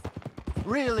new,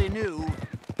 really new,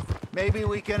 maybe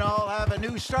we can all have a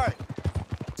new start.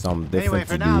 Something different Anyway,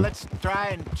 for to now, do. let's try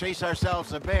and chase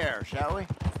ourselves a bear, shall we?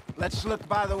 Let's look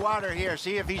by the water here,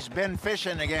 see if he's been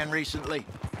fishing again recently.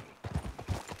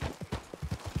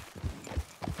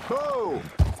 Oh!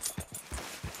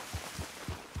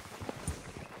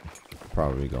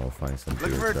 Probably gonna find some Look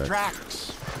deer for tracks.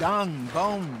 tracks, dung,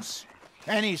 bones,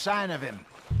 any sign of him.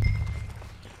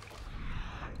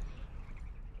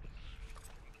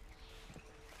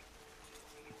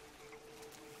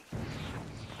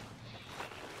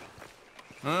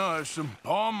 Oh, there's some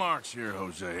paw marks here,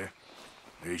 Hosea.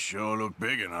 They sure look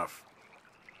big enough.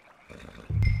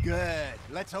 Good.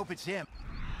 Let's hope it's him.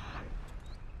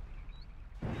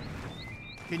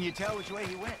 Can you tell which way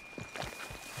he went?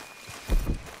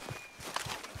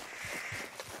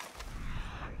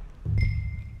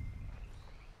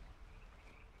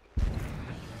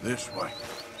 This way.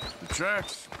 The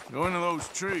tracks go into those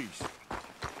trees.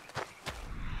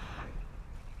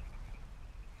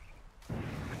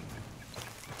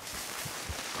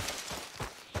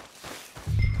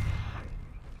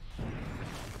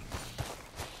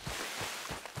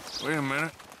 Wait a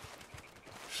minute.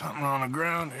 Something on the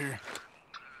ground here.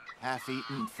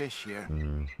 Half-eaten fish here.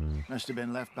 Must have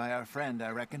been left by our friend, I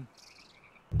reckon.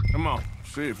 Come on,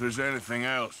 see if there's anything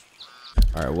else.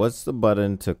 All right, what's the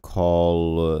button to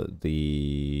call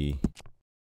the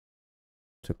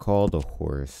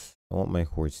horse? I want my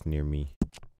horse near me.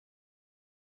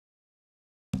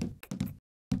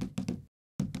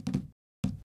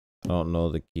 I don't know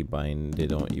the keybind. They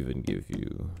don't even give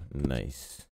you.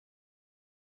 Nice.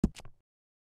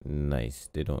 Nice.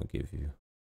 They don't give you.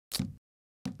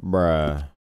 Bruh.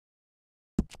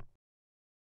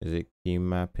 Is it key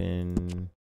mapping?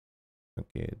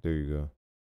 Okay, there you go.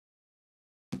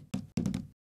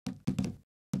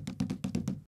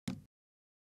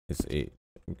 It's 8.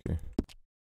 Okay.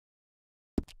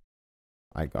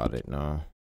 I got it now.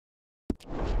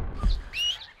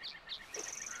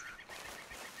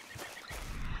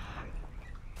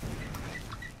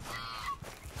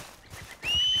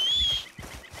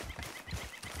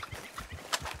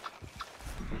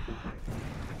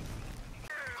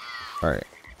 Alright.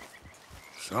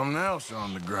 Something else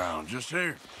on the ground, just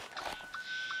here.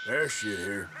 There's shit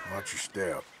here. Watch your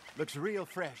step. Looks real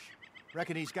fresh.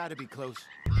 Reckon he's got to be close.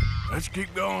 Let's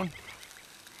keep going.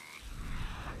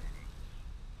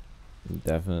 It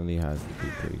definitely has to be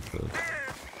pretty close.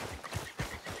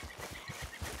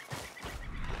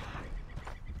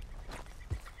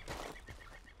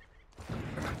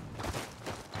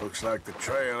 Looks like the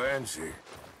trail ends here.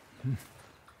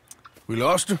 We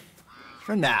lost him?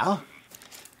 For now.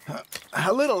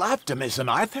 A little optimism,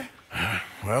 Arthur.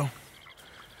 Well,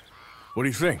 what do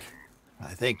you think?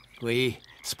 I think we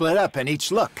split up and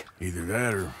each look. Either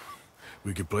that or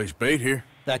we could place bait here.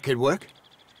 That could work.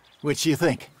 Which you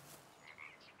think?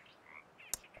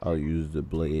 I'll use the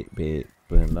blade bait,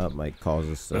 but that might cause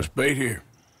us to... Let's bait here.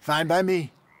 Fine by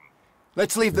me.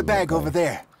 Let's leave the bag over Okay.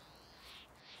 there.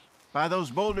 By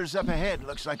those boulders up ahead,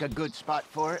 looks like a good spot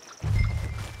for it.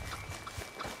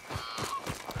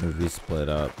 If we split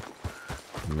up,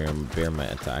 bear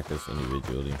might attack us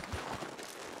individually.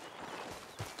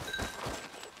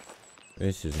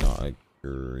 This is not a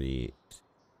great...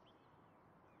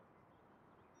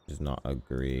 This is not a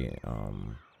great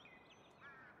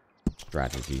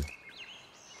strategy.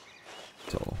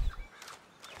 So...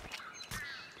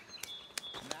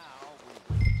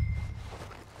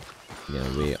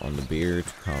 Gonna wait on the bear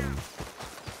to come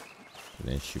and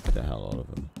then shoot the hell out of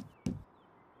him.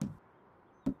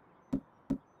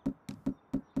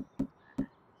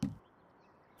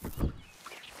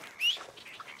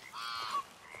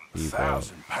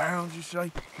 £1,000, you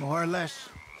say? More or less.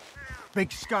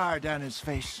 Big scar down his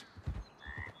face.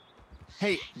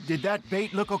 Hey, did that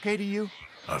bait look okay to you?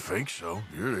 I think so.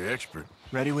 You're the expert.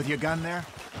 Ready with your gun there?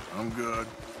 I'm good.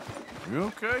 You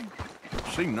okay?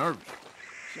 You seem nervous.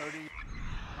 So do you...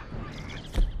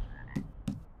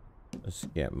 Let's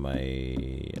get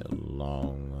my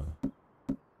long...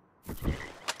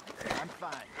 I'm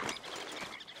fine.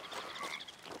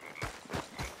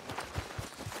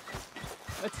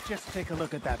 Let's just take a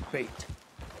look at that bait.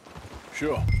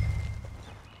 Sure.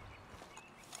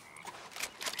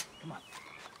 Come on.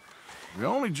 We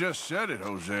only just said it,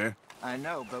 Jose. I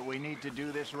know, but we need to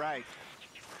do this right.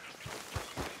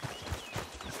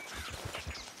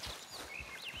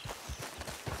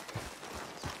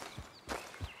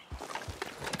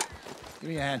 Give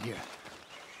me a hand here.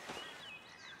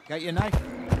 Got your knife?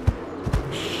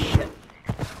 Shit.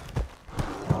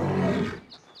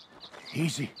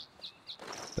 Easy.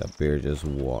 That bear just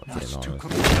walked in That's on too us.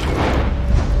 Over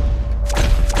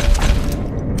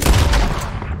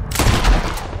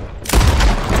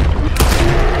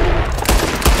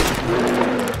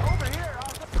here,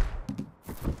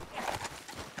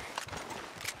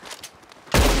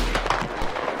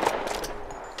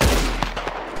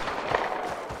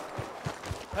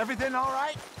 everything all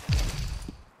right?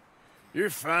 You're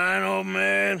fine, old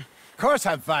man. Of course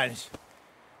I'm fine.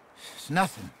 It's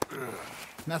nothing.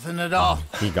 Nothing at all.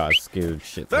 He got scared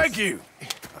shitless. Thank you,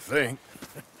 I think.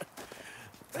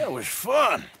 That was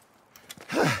fun.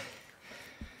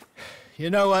 You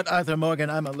know what, Arthur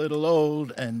Morgan? I'm a little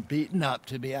old and beaten up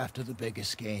to be after the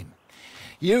biggest game.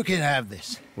 You can have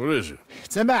this. What is it?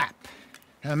 It's a map.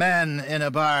 A man in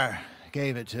a bar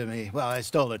gave it to me. Well, I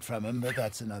stole it from him, but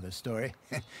that's another story.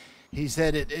 He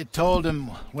said it told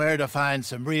him where to find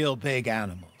some real big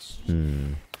animals.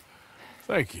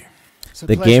 Thank you.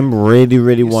 The game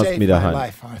really wants me to my hunt.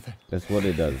 life, Arthur. That's what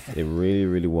it does. It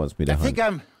really wants me to I hunt. think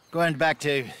I'm going back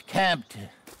to camp to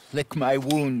lick my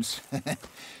wounds.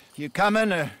 You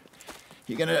coming, or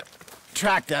you gonna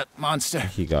track that monster?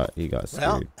 He got scared.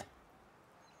 Well,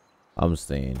 I'm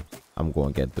staying. I'm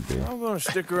going to get the beer. I'm gonna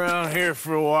stick around here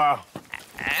for a while.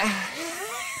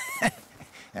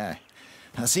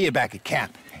 I'll see you back at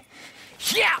camp.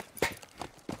 Yeah.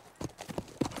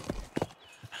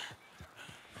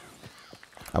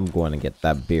 I'm going to get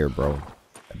that beer, bro.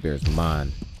 That beer's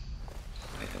mine.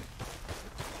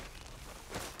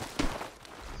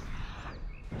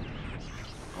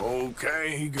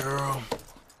 Okay, girl.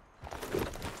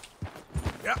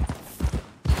 Yeah.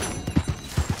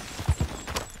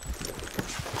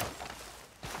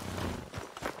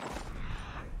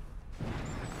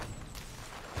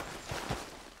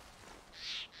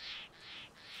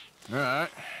 All right.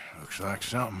 Looks like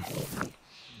something.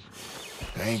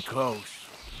 Ain't close.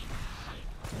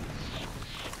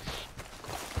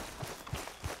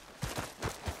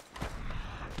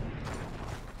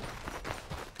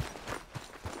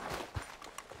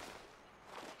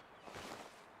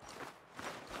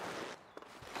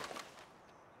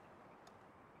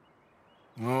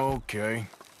 Okay,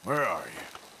 where are you?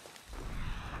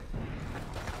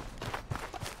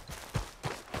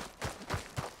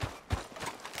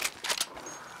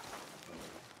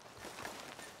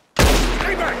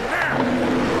 Stay back now!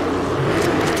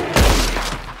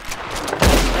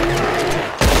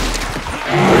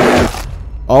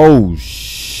 Oh,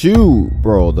 shoot,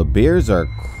 bro. The bears are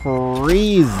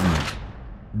crazy.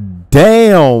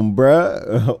 Damn,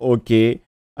 bruh. Okay.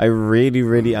 I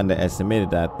really underestimated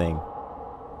that thing.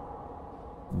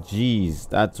 Jeez,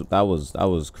 that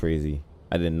was crazy.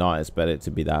 I did not expect it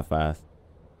to be that fast.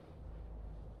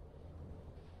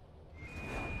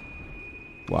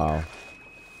 Wow.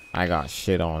 I got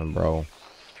shit on, bro.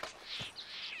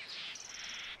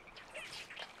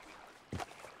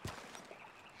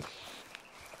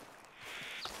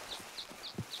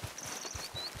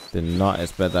 Did not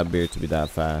expect that bear to be that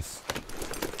fast.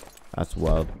 That's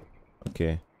wild.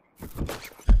 Okay.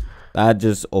 That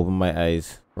just opened my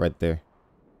eyes right there.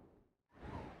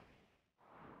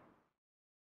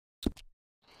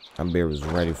 That bear was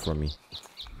ready for me.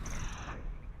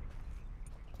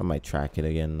 I might track it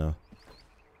again though.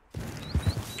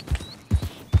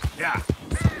 Yeah.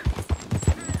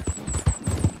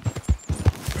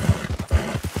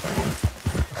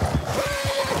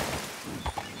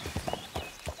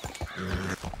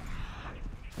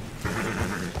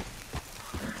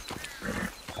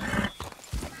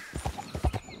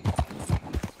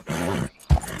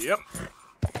 Yep.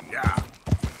 Yeah.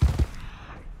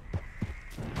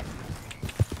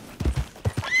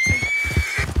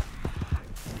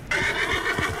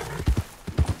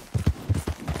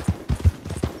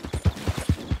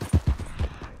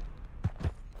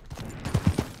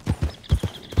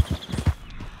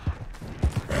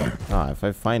 Ah, if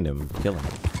I find him, kill him.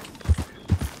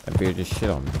 That bear just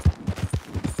shit on me.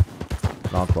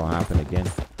 Not gonna happen again.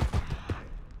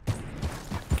 I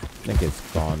think it's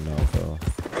gone now though.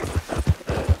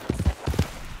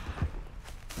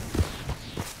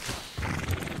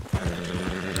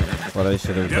 What I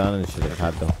should have done is should have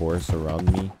had the horse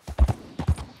around me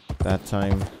that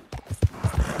time,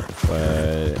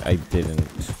 but I didn't.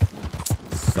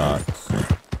 Sucks.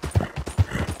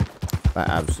 That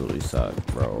absolutely sucked,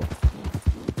 bro.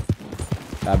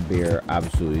 That bear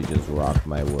absolutely just rocked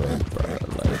my world, bro.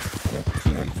 Like,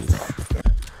 Jesus.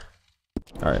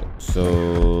 Alright,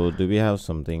 so do we have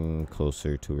something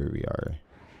closer to where we are?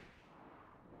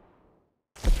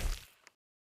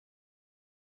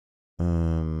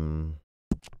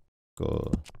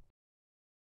 Go.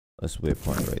 Let's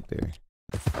waypoint right there.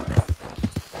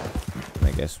 And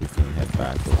I guess we can head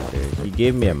back over there. He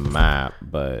gave me a map,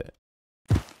 but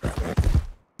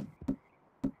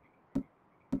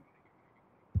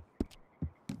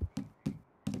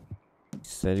he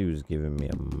said he was giving me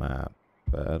a map,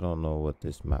 but I don't know what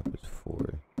this map is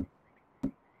for.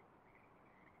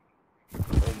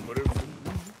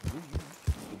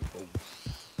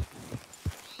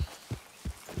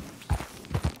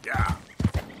 Yeah.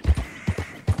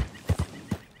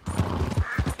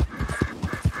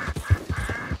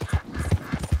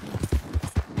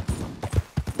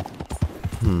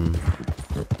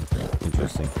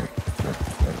 Interesting.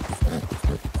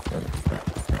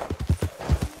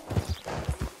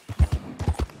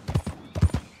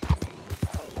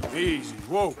 Easy.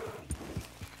 Whoa.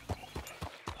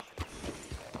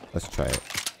 Let's try it.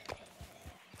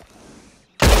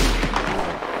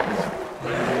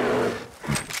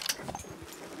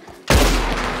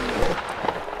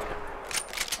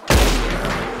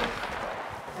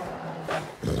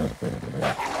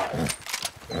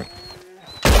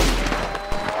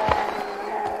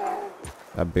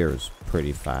 That bear is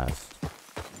pretty fast.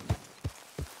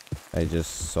 I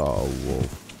just saw a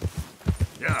wolf.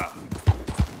 Yeah.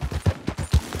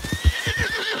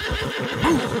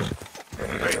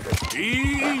 Hey,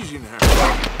 easy now.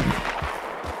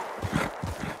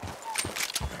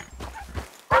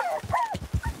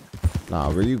 Nah,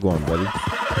 where you going, buddy?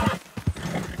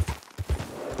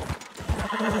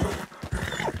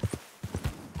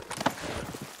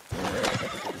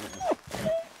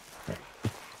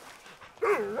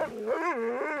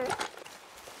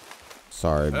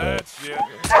 Sorry, but That's it.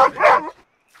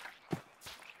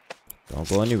 don't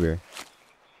go anywhere.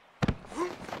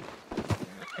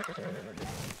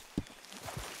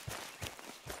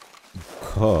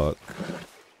 Cook.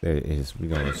 There it is.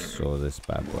 We're gonna show this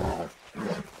bad boy.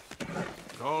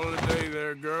 Call it a day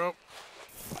there, girl.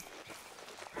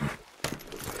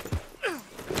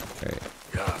 Okay.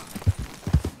 Yeah.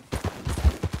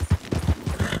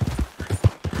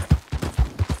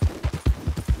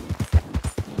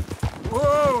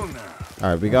 Whoa now.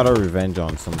 Alright, we got our revenge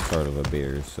on some sort of a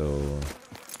bear, so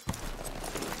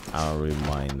I don't really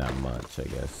mind that much, I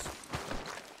guess.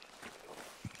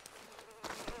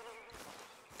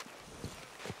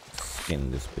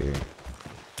 Skin this bear.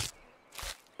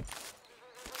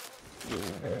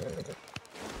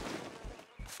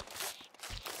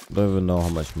 Don't even know how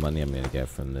much money I'm gonna get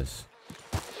from this.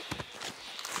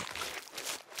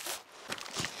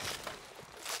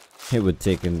 It would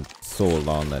take him so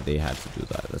long that they had to do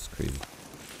that. That's crazy.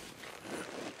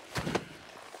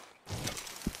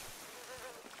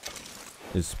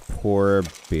 This poor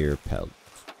bear pelt.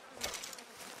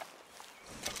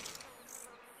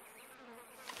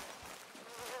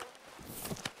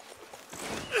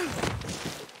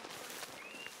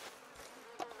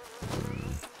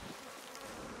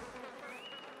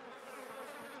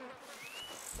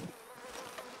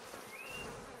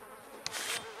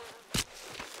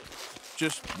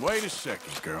 Just wait a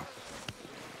second, girl.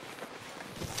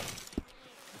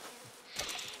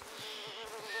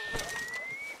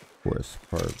 Where's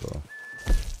cargo?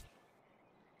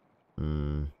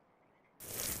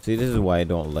 See, this is what I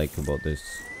don't like about this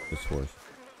horse.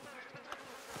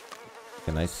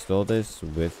 Can I store this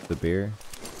with the beer?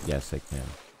 Yes, I can.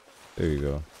 There you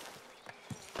go.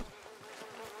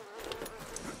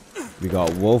 We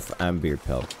got wolf and beer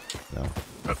pelt. No.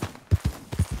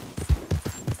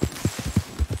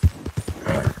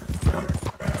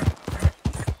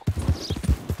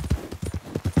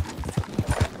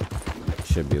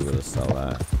 Should be able to sell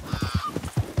that.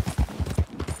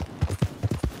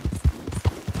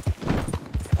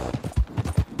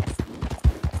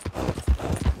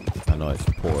 I know it's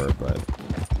poor, but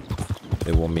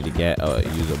they want me to get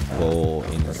use a bowl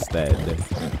instead.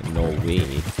 No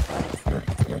way.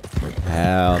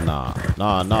 Hell nah.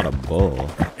 Nah, not a bull.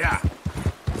 Yeah.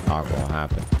 Not gonna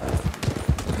happen.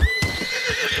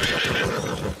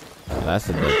 That's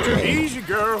a bit too. Easy,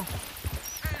 girl.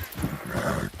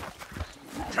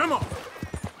 Come on.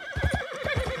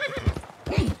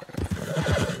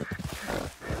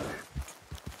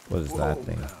 What is that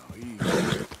thing?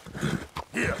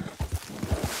 Yeah.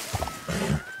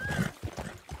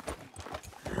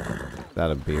 Is that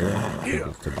a beer? I think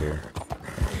it's a beer.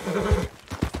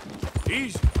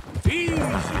 Easy. Easy.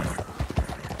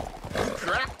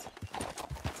 Trapped.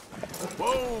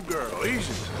 Whoa, girl.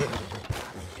 Easy.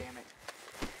 Damn it.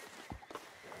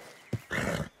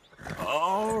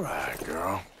 All right,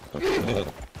 girl. You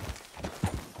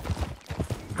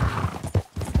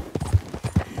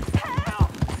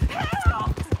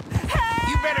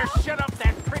better shut up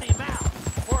that pretty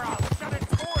mouth, or I'll shut it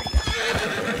for you.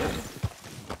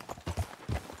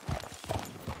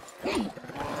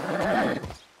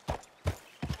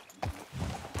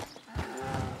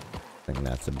 I think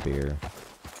that's a beer.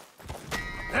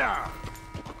 Yeah.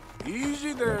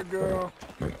 Easy there, girl.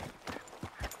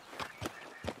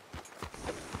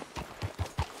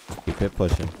 Keep it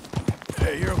pushing.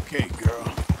 Hey, you're okay,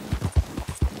 girl.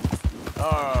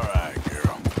 All right,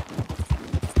 girl.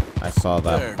 I saw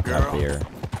that, There, that girl. beer.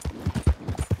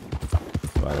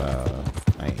 But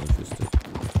I ain't interested.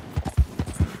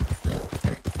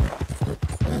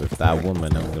 With that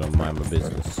woman, I'm gonna mind my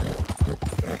business.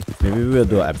 Maybe we'll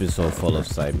do an episode full of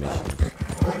side missions.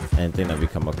 Anything that we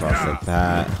come across like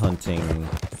that, hunting,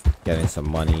 getting some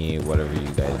money, whatever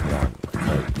you guys want.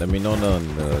 But let me know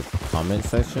in the comment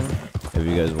section if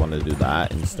you guys want to do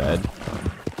that instead.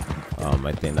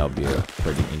 I think that'll be a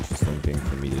pretty interesting thing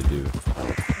for me to do.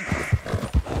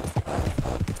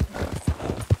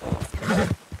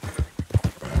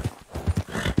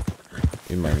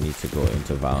 We might need to go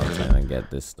into Valentine and get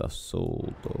this stuff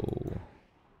sold though.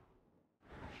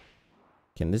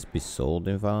 Can this be sold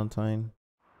in Valentine?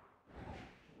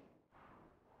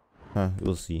 Huh,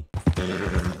 we'll see.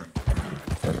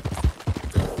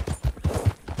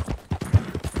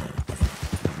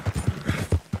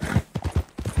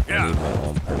 I need my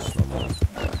own personal one.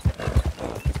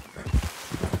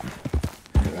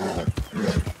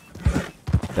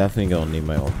 Definitely gonna need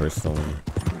my own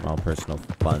personal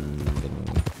funding.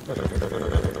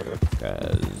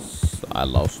 Because I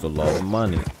lost a lot of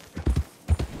money.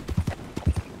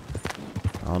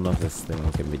 I don't know if this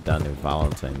thing can be done in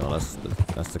Valentine. No, that's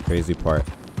the crazy part.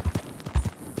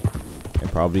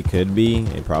 It probably could be,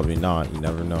 it probably not. You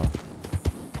never know.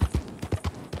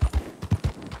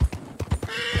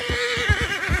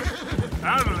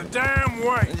 Out of the damn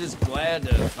way. I'm just glad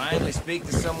to finally speak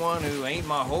to someone who ain't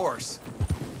my horse.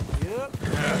 Yep.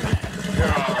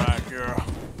 You're all right, girl.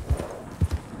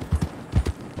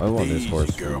 Why won't this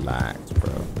horse relax,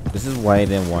 bro? This is why I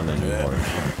didn't want a new horse.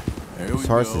 This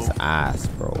horse is ass,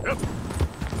 bro. Yep.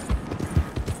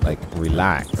 Like,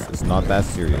 relax. It's not that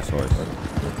serious, horse.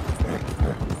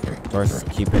 This horse is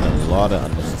keeping a lot of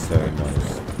unnecessary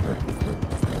noise.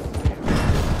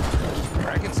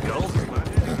 Cracking skulls is my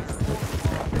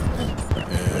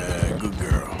Good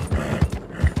girl.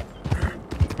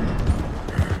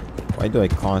 Why do I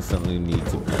constantly need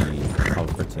to be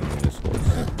comforting this horse?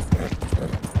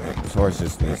 This horse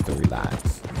just needs to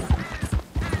relax.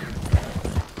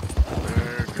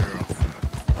 There, girl.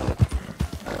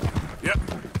 Yep.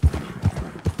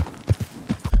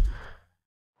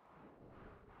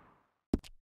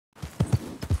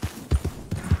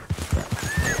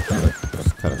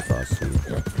 Just cut across here.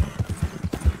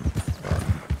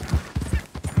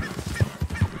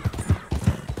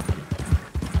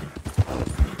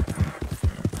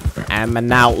 I'm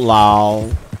an outlaw.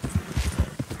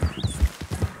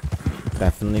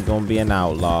 Definitely gonna be an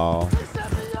outlaw.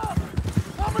 Set me up!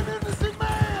 I'm an innocent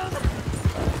man!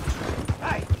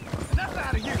 Hey, enough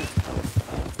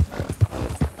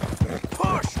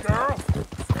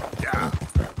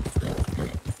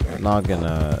not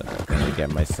gonna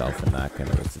get myself in that kind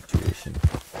of a situation.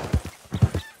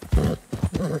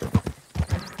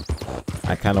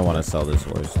 I kind of want to sell this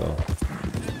horse though.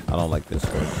 I don't like this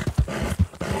horse.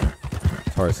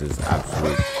 This horse is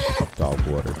absolute dog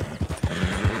water.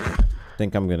 I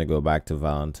think I'm gonna go back to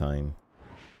Valentine.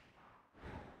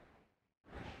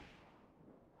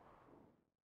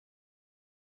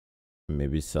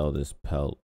 Maybe sell this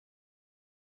pelt.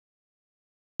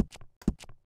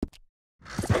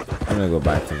 I'm gonna go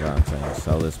back to Valentine and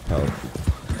sell this pelt.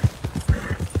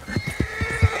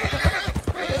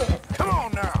 Come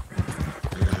on now.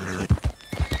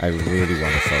 I really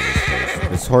want to sell this horse.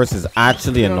 This horse is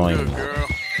actually annoying me.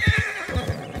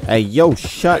 Hey, yo,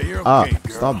 shut up.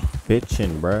 Stop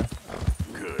bitching, bruh.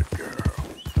 Good girl.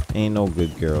 Ain't no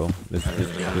good girl. This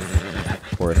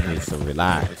horse needs to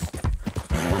relax.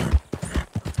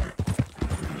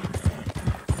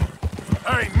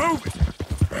 Hey, move it.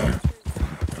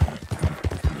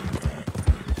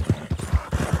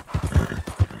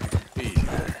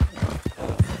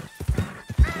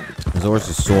 This horse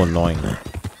is so annoying.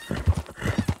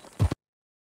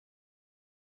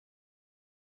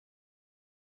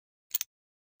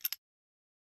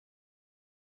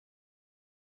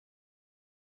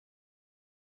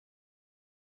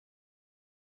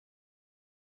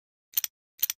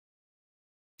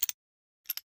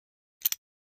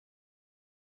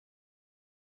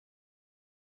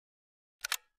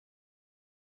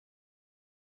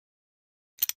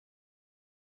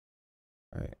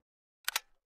 All right.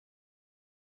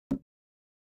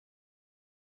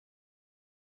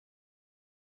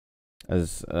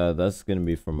 As that's gonna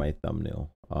be for my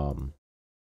thumbnail.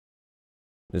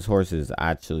 This horse is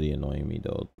actually annoying me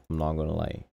though. I'm not gonna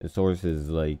lie. This horse is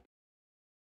like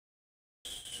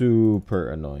super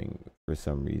annoying for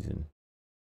some reason,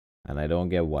 and I don't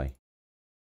get why.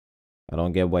 I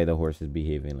don't get why the horse is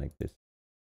behaving like this.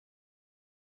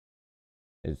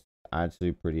 It's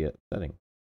actually pretty upsetting.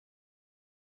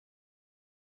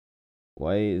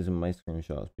 Why isn't my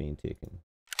screenshots being taken?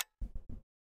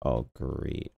 Oh,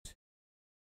 great.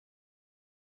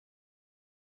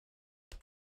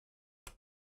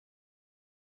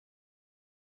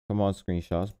 Come on,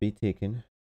 screenshots, be taken.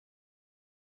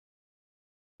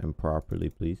 And properly,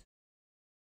 please.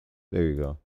 There you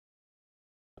go.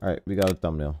 Alright, we got a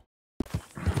thumbnail.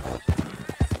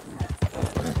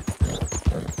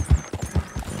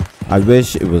 I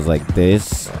wish it was like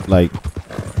this. Like,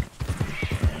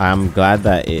 I'm glad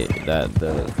that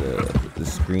the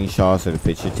screenshots or the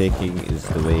picture taking is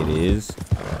the way it is,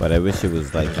 but I wish it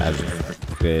was like as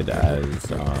good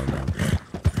as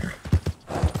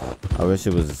I wish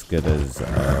it was as good as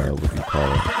what do you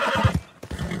call it?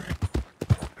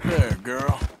 There,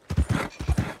 girl.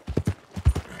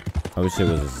 I wish it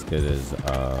was as good as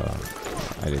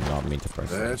I did not mean to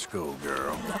press that. Let's go,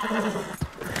 girl.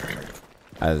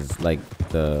 As like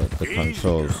the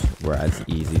controls were as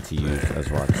easy to use as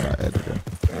Rockstar Editor.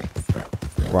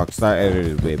 Rockstar Editor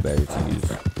is way better to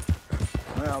use.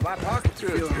 Well, my pockets are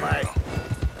feeling light.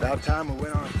 About time we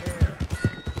went on a tear.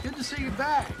 Good to see you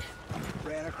back.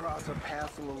 Ran across a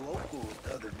passel of locals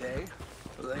the other day.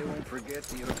 They won't forget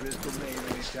the O'Driscoll name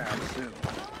anytime soon.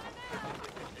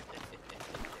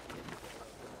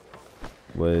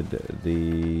 Would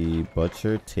the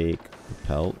butcher take the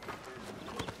pelt?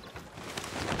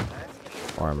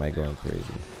 Or am I going crazy?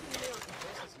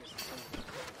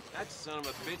 That son of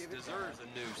a bitch deserves a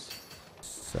noose.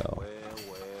 So.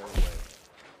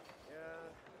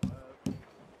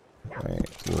 Alright,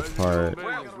 wolf heart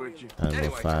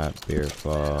and fat, beer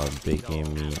claw, big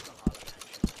game meat.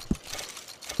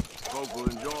 Folk will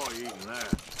enjoy eating that.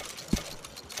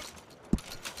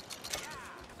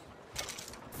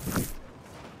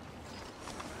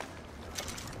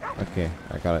 Okay,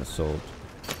 I got it sold.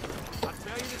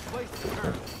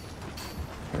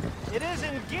 It is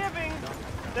in giving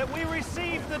that we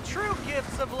receive the true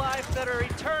gifts of life that are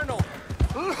eternal.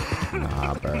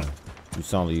 Nah, bro. You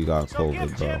sound like you got So COVID,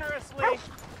 give bro. generously,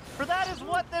 for that is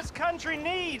what this country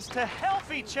needs to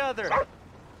help each other.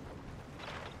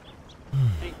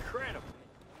 Incredible.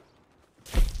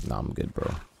 Nah, I'm good,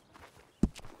 bro.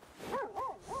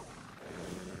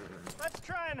 Let's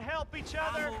try and help each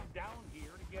other.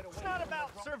 It's not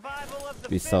about survival of the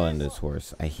Be fittest. selling this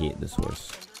horse. I hate this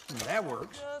horse. That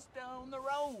works. Just down the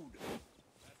road.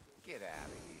 Get out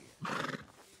of here.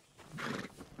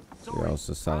 We're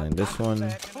also selling this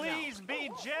one. Please be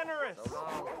generous.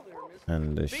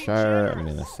 And the Shire, I'm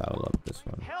gonna saddle up this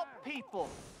one. Help people.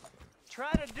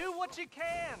 Try to do what you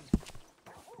can.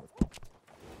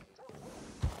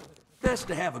 Best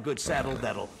to have a good saddle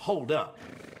that'll hold up.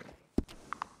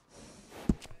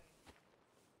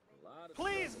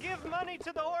 Please give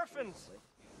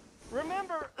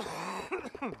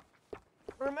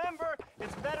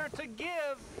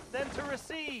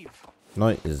receive. No,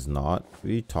 it is not. What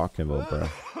are you talking about, bro?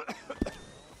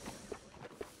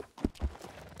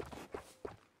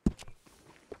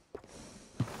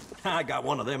 I got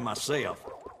one of them myself.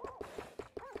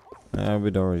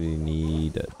 We'd already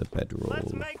need the bedroll.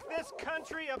 Let's make this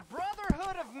country a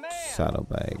brotherhood of man.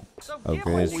 Saddlebags. So Oh, give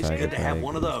great us Always good to have saddlebag.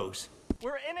 one of those.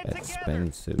 We're in it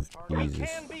Expensive. together. We Jesus.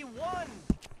 can be one.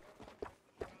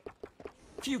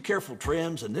 A few careful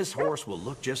trims and this horse will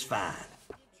look just fine.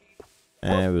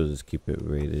 And we'll just keep it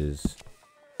where it is.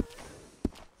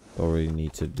 Don't really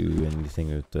need to do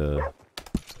anything with the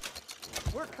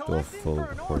full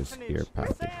horse gear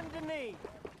package.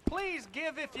 Please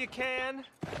give if you can.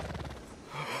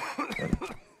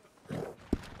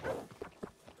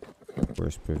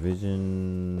 Horse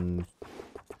provision.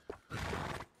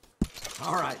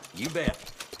 All right, you bet.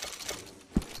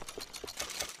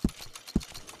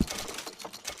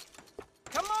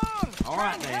 Come on. All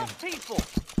right, try and man. help people.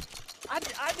 I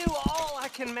do all I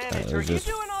can manage. Are Let's you just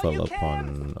doing all fill you up can?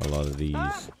 on a lot of these.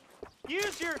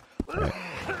 Use your Right.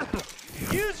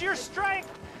 use your strength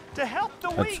to help the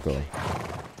Let's weak. go.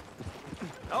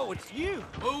 Oh, it's you.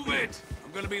 Move it!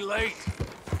 I'm gonna be late.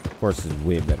 Horse is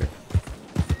way better.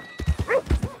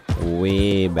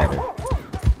 Way better.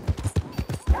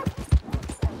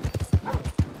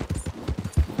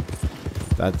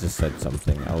 That just said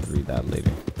something. I'll read that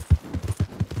later.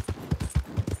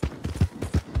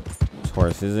 This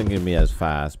horse isn't gonna be as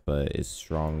fast, but it's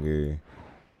stronger.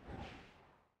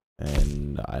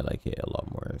 And I like it a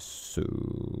lot more. So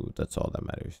that's all that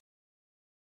matters.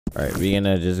 Alright, we're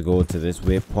gonna just go to this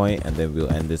waypoint and then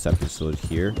we'll end this episode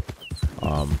here.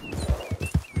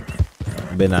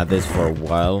 Been at this for a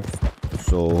while,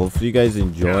 so hopefully you guys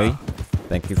enjoy.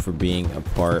 Thank you for being a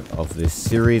part of this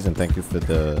series, and thank you for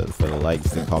the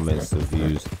likes, the comments, the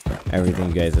views, everything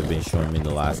you guys have been showing me in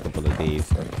the last couple of days.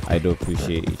 I do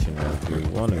appreciate each and every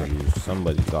one of you.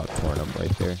 Somebody got torn up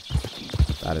right there.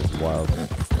 That is wild.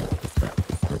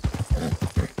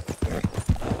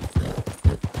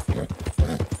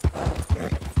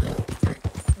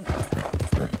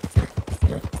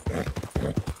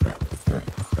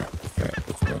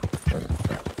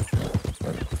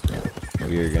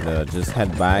 We're gonna just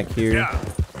head back here,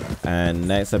 and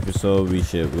next episode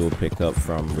we'll pick up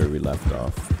from where we left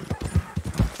off.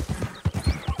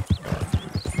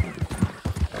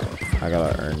 I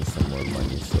gotta earn some more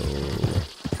money, so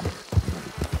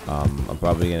I'm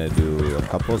probably gonna do a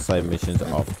couple side missions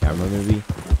off camera, maybe.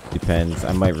 Depends.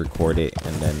 I might record it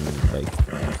and then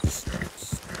like just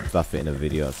stuff it in a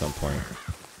video at some point.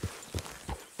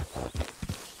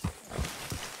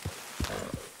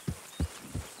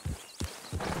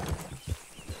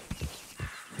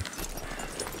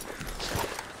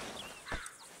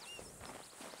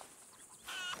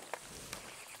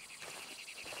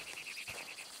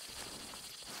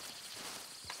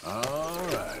 All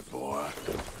right, boy.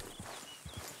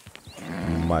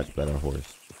 Much better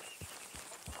horse.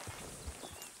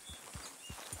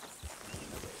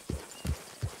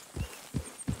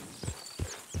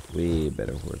 Way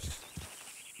better horse.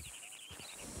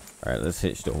 All right, let's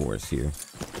hitch the horse here.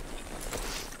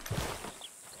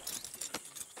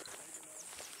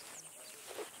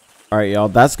 All right, y'all,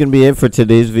 that's gonna be it for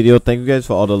today's video. Thank you guys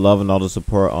for all the love and all the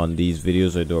support on these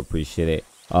videos. I do appreciate it.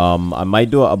 I might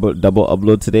do a double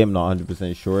upload today. I'm not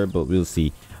 100% sure, but we'll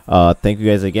see. Thank you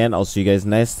guys again. I'll see you guys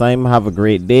next time. Have a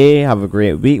great day. Have a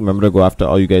great week. Remember to go after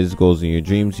all you guys' goals and your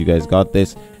dreams. You guys got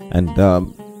this, and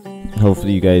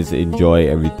hopefully you guys enjoy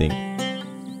everything.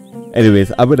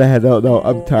 Anyways, I'm gonna head out now.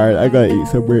 I'm tired. I gotta eat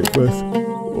some breakfast.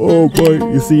 Oh boy,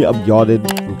 you see, I'm yawning.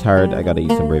 I'm tired. I gotta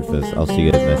eat some breakfast. I'll see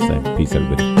you guys next time. Peace,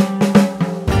 everybody.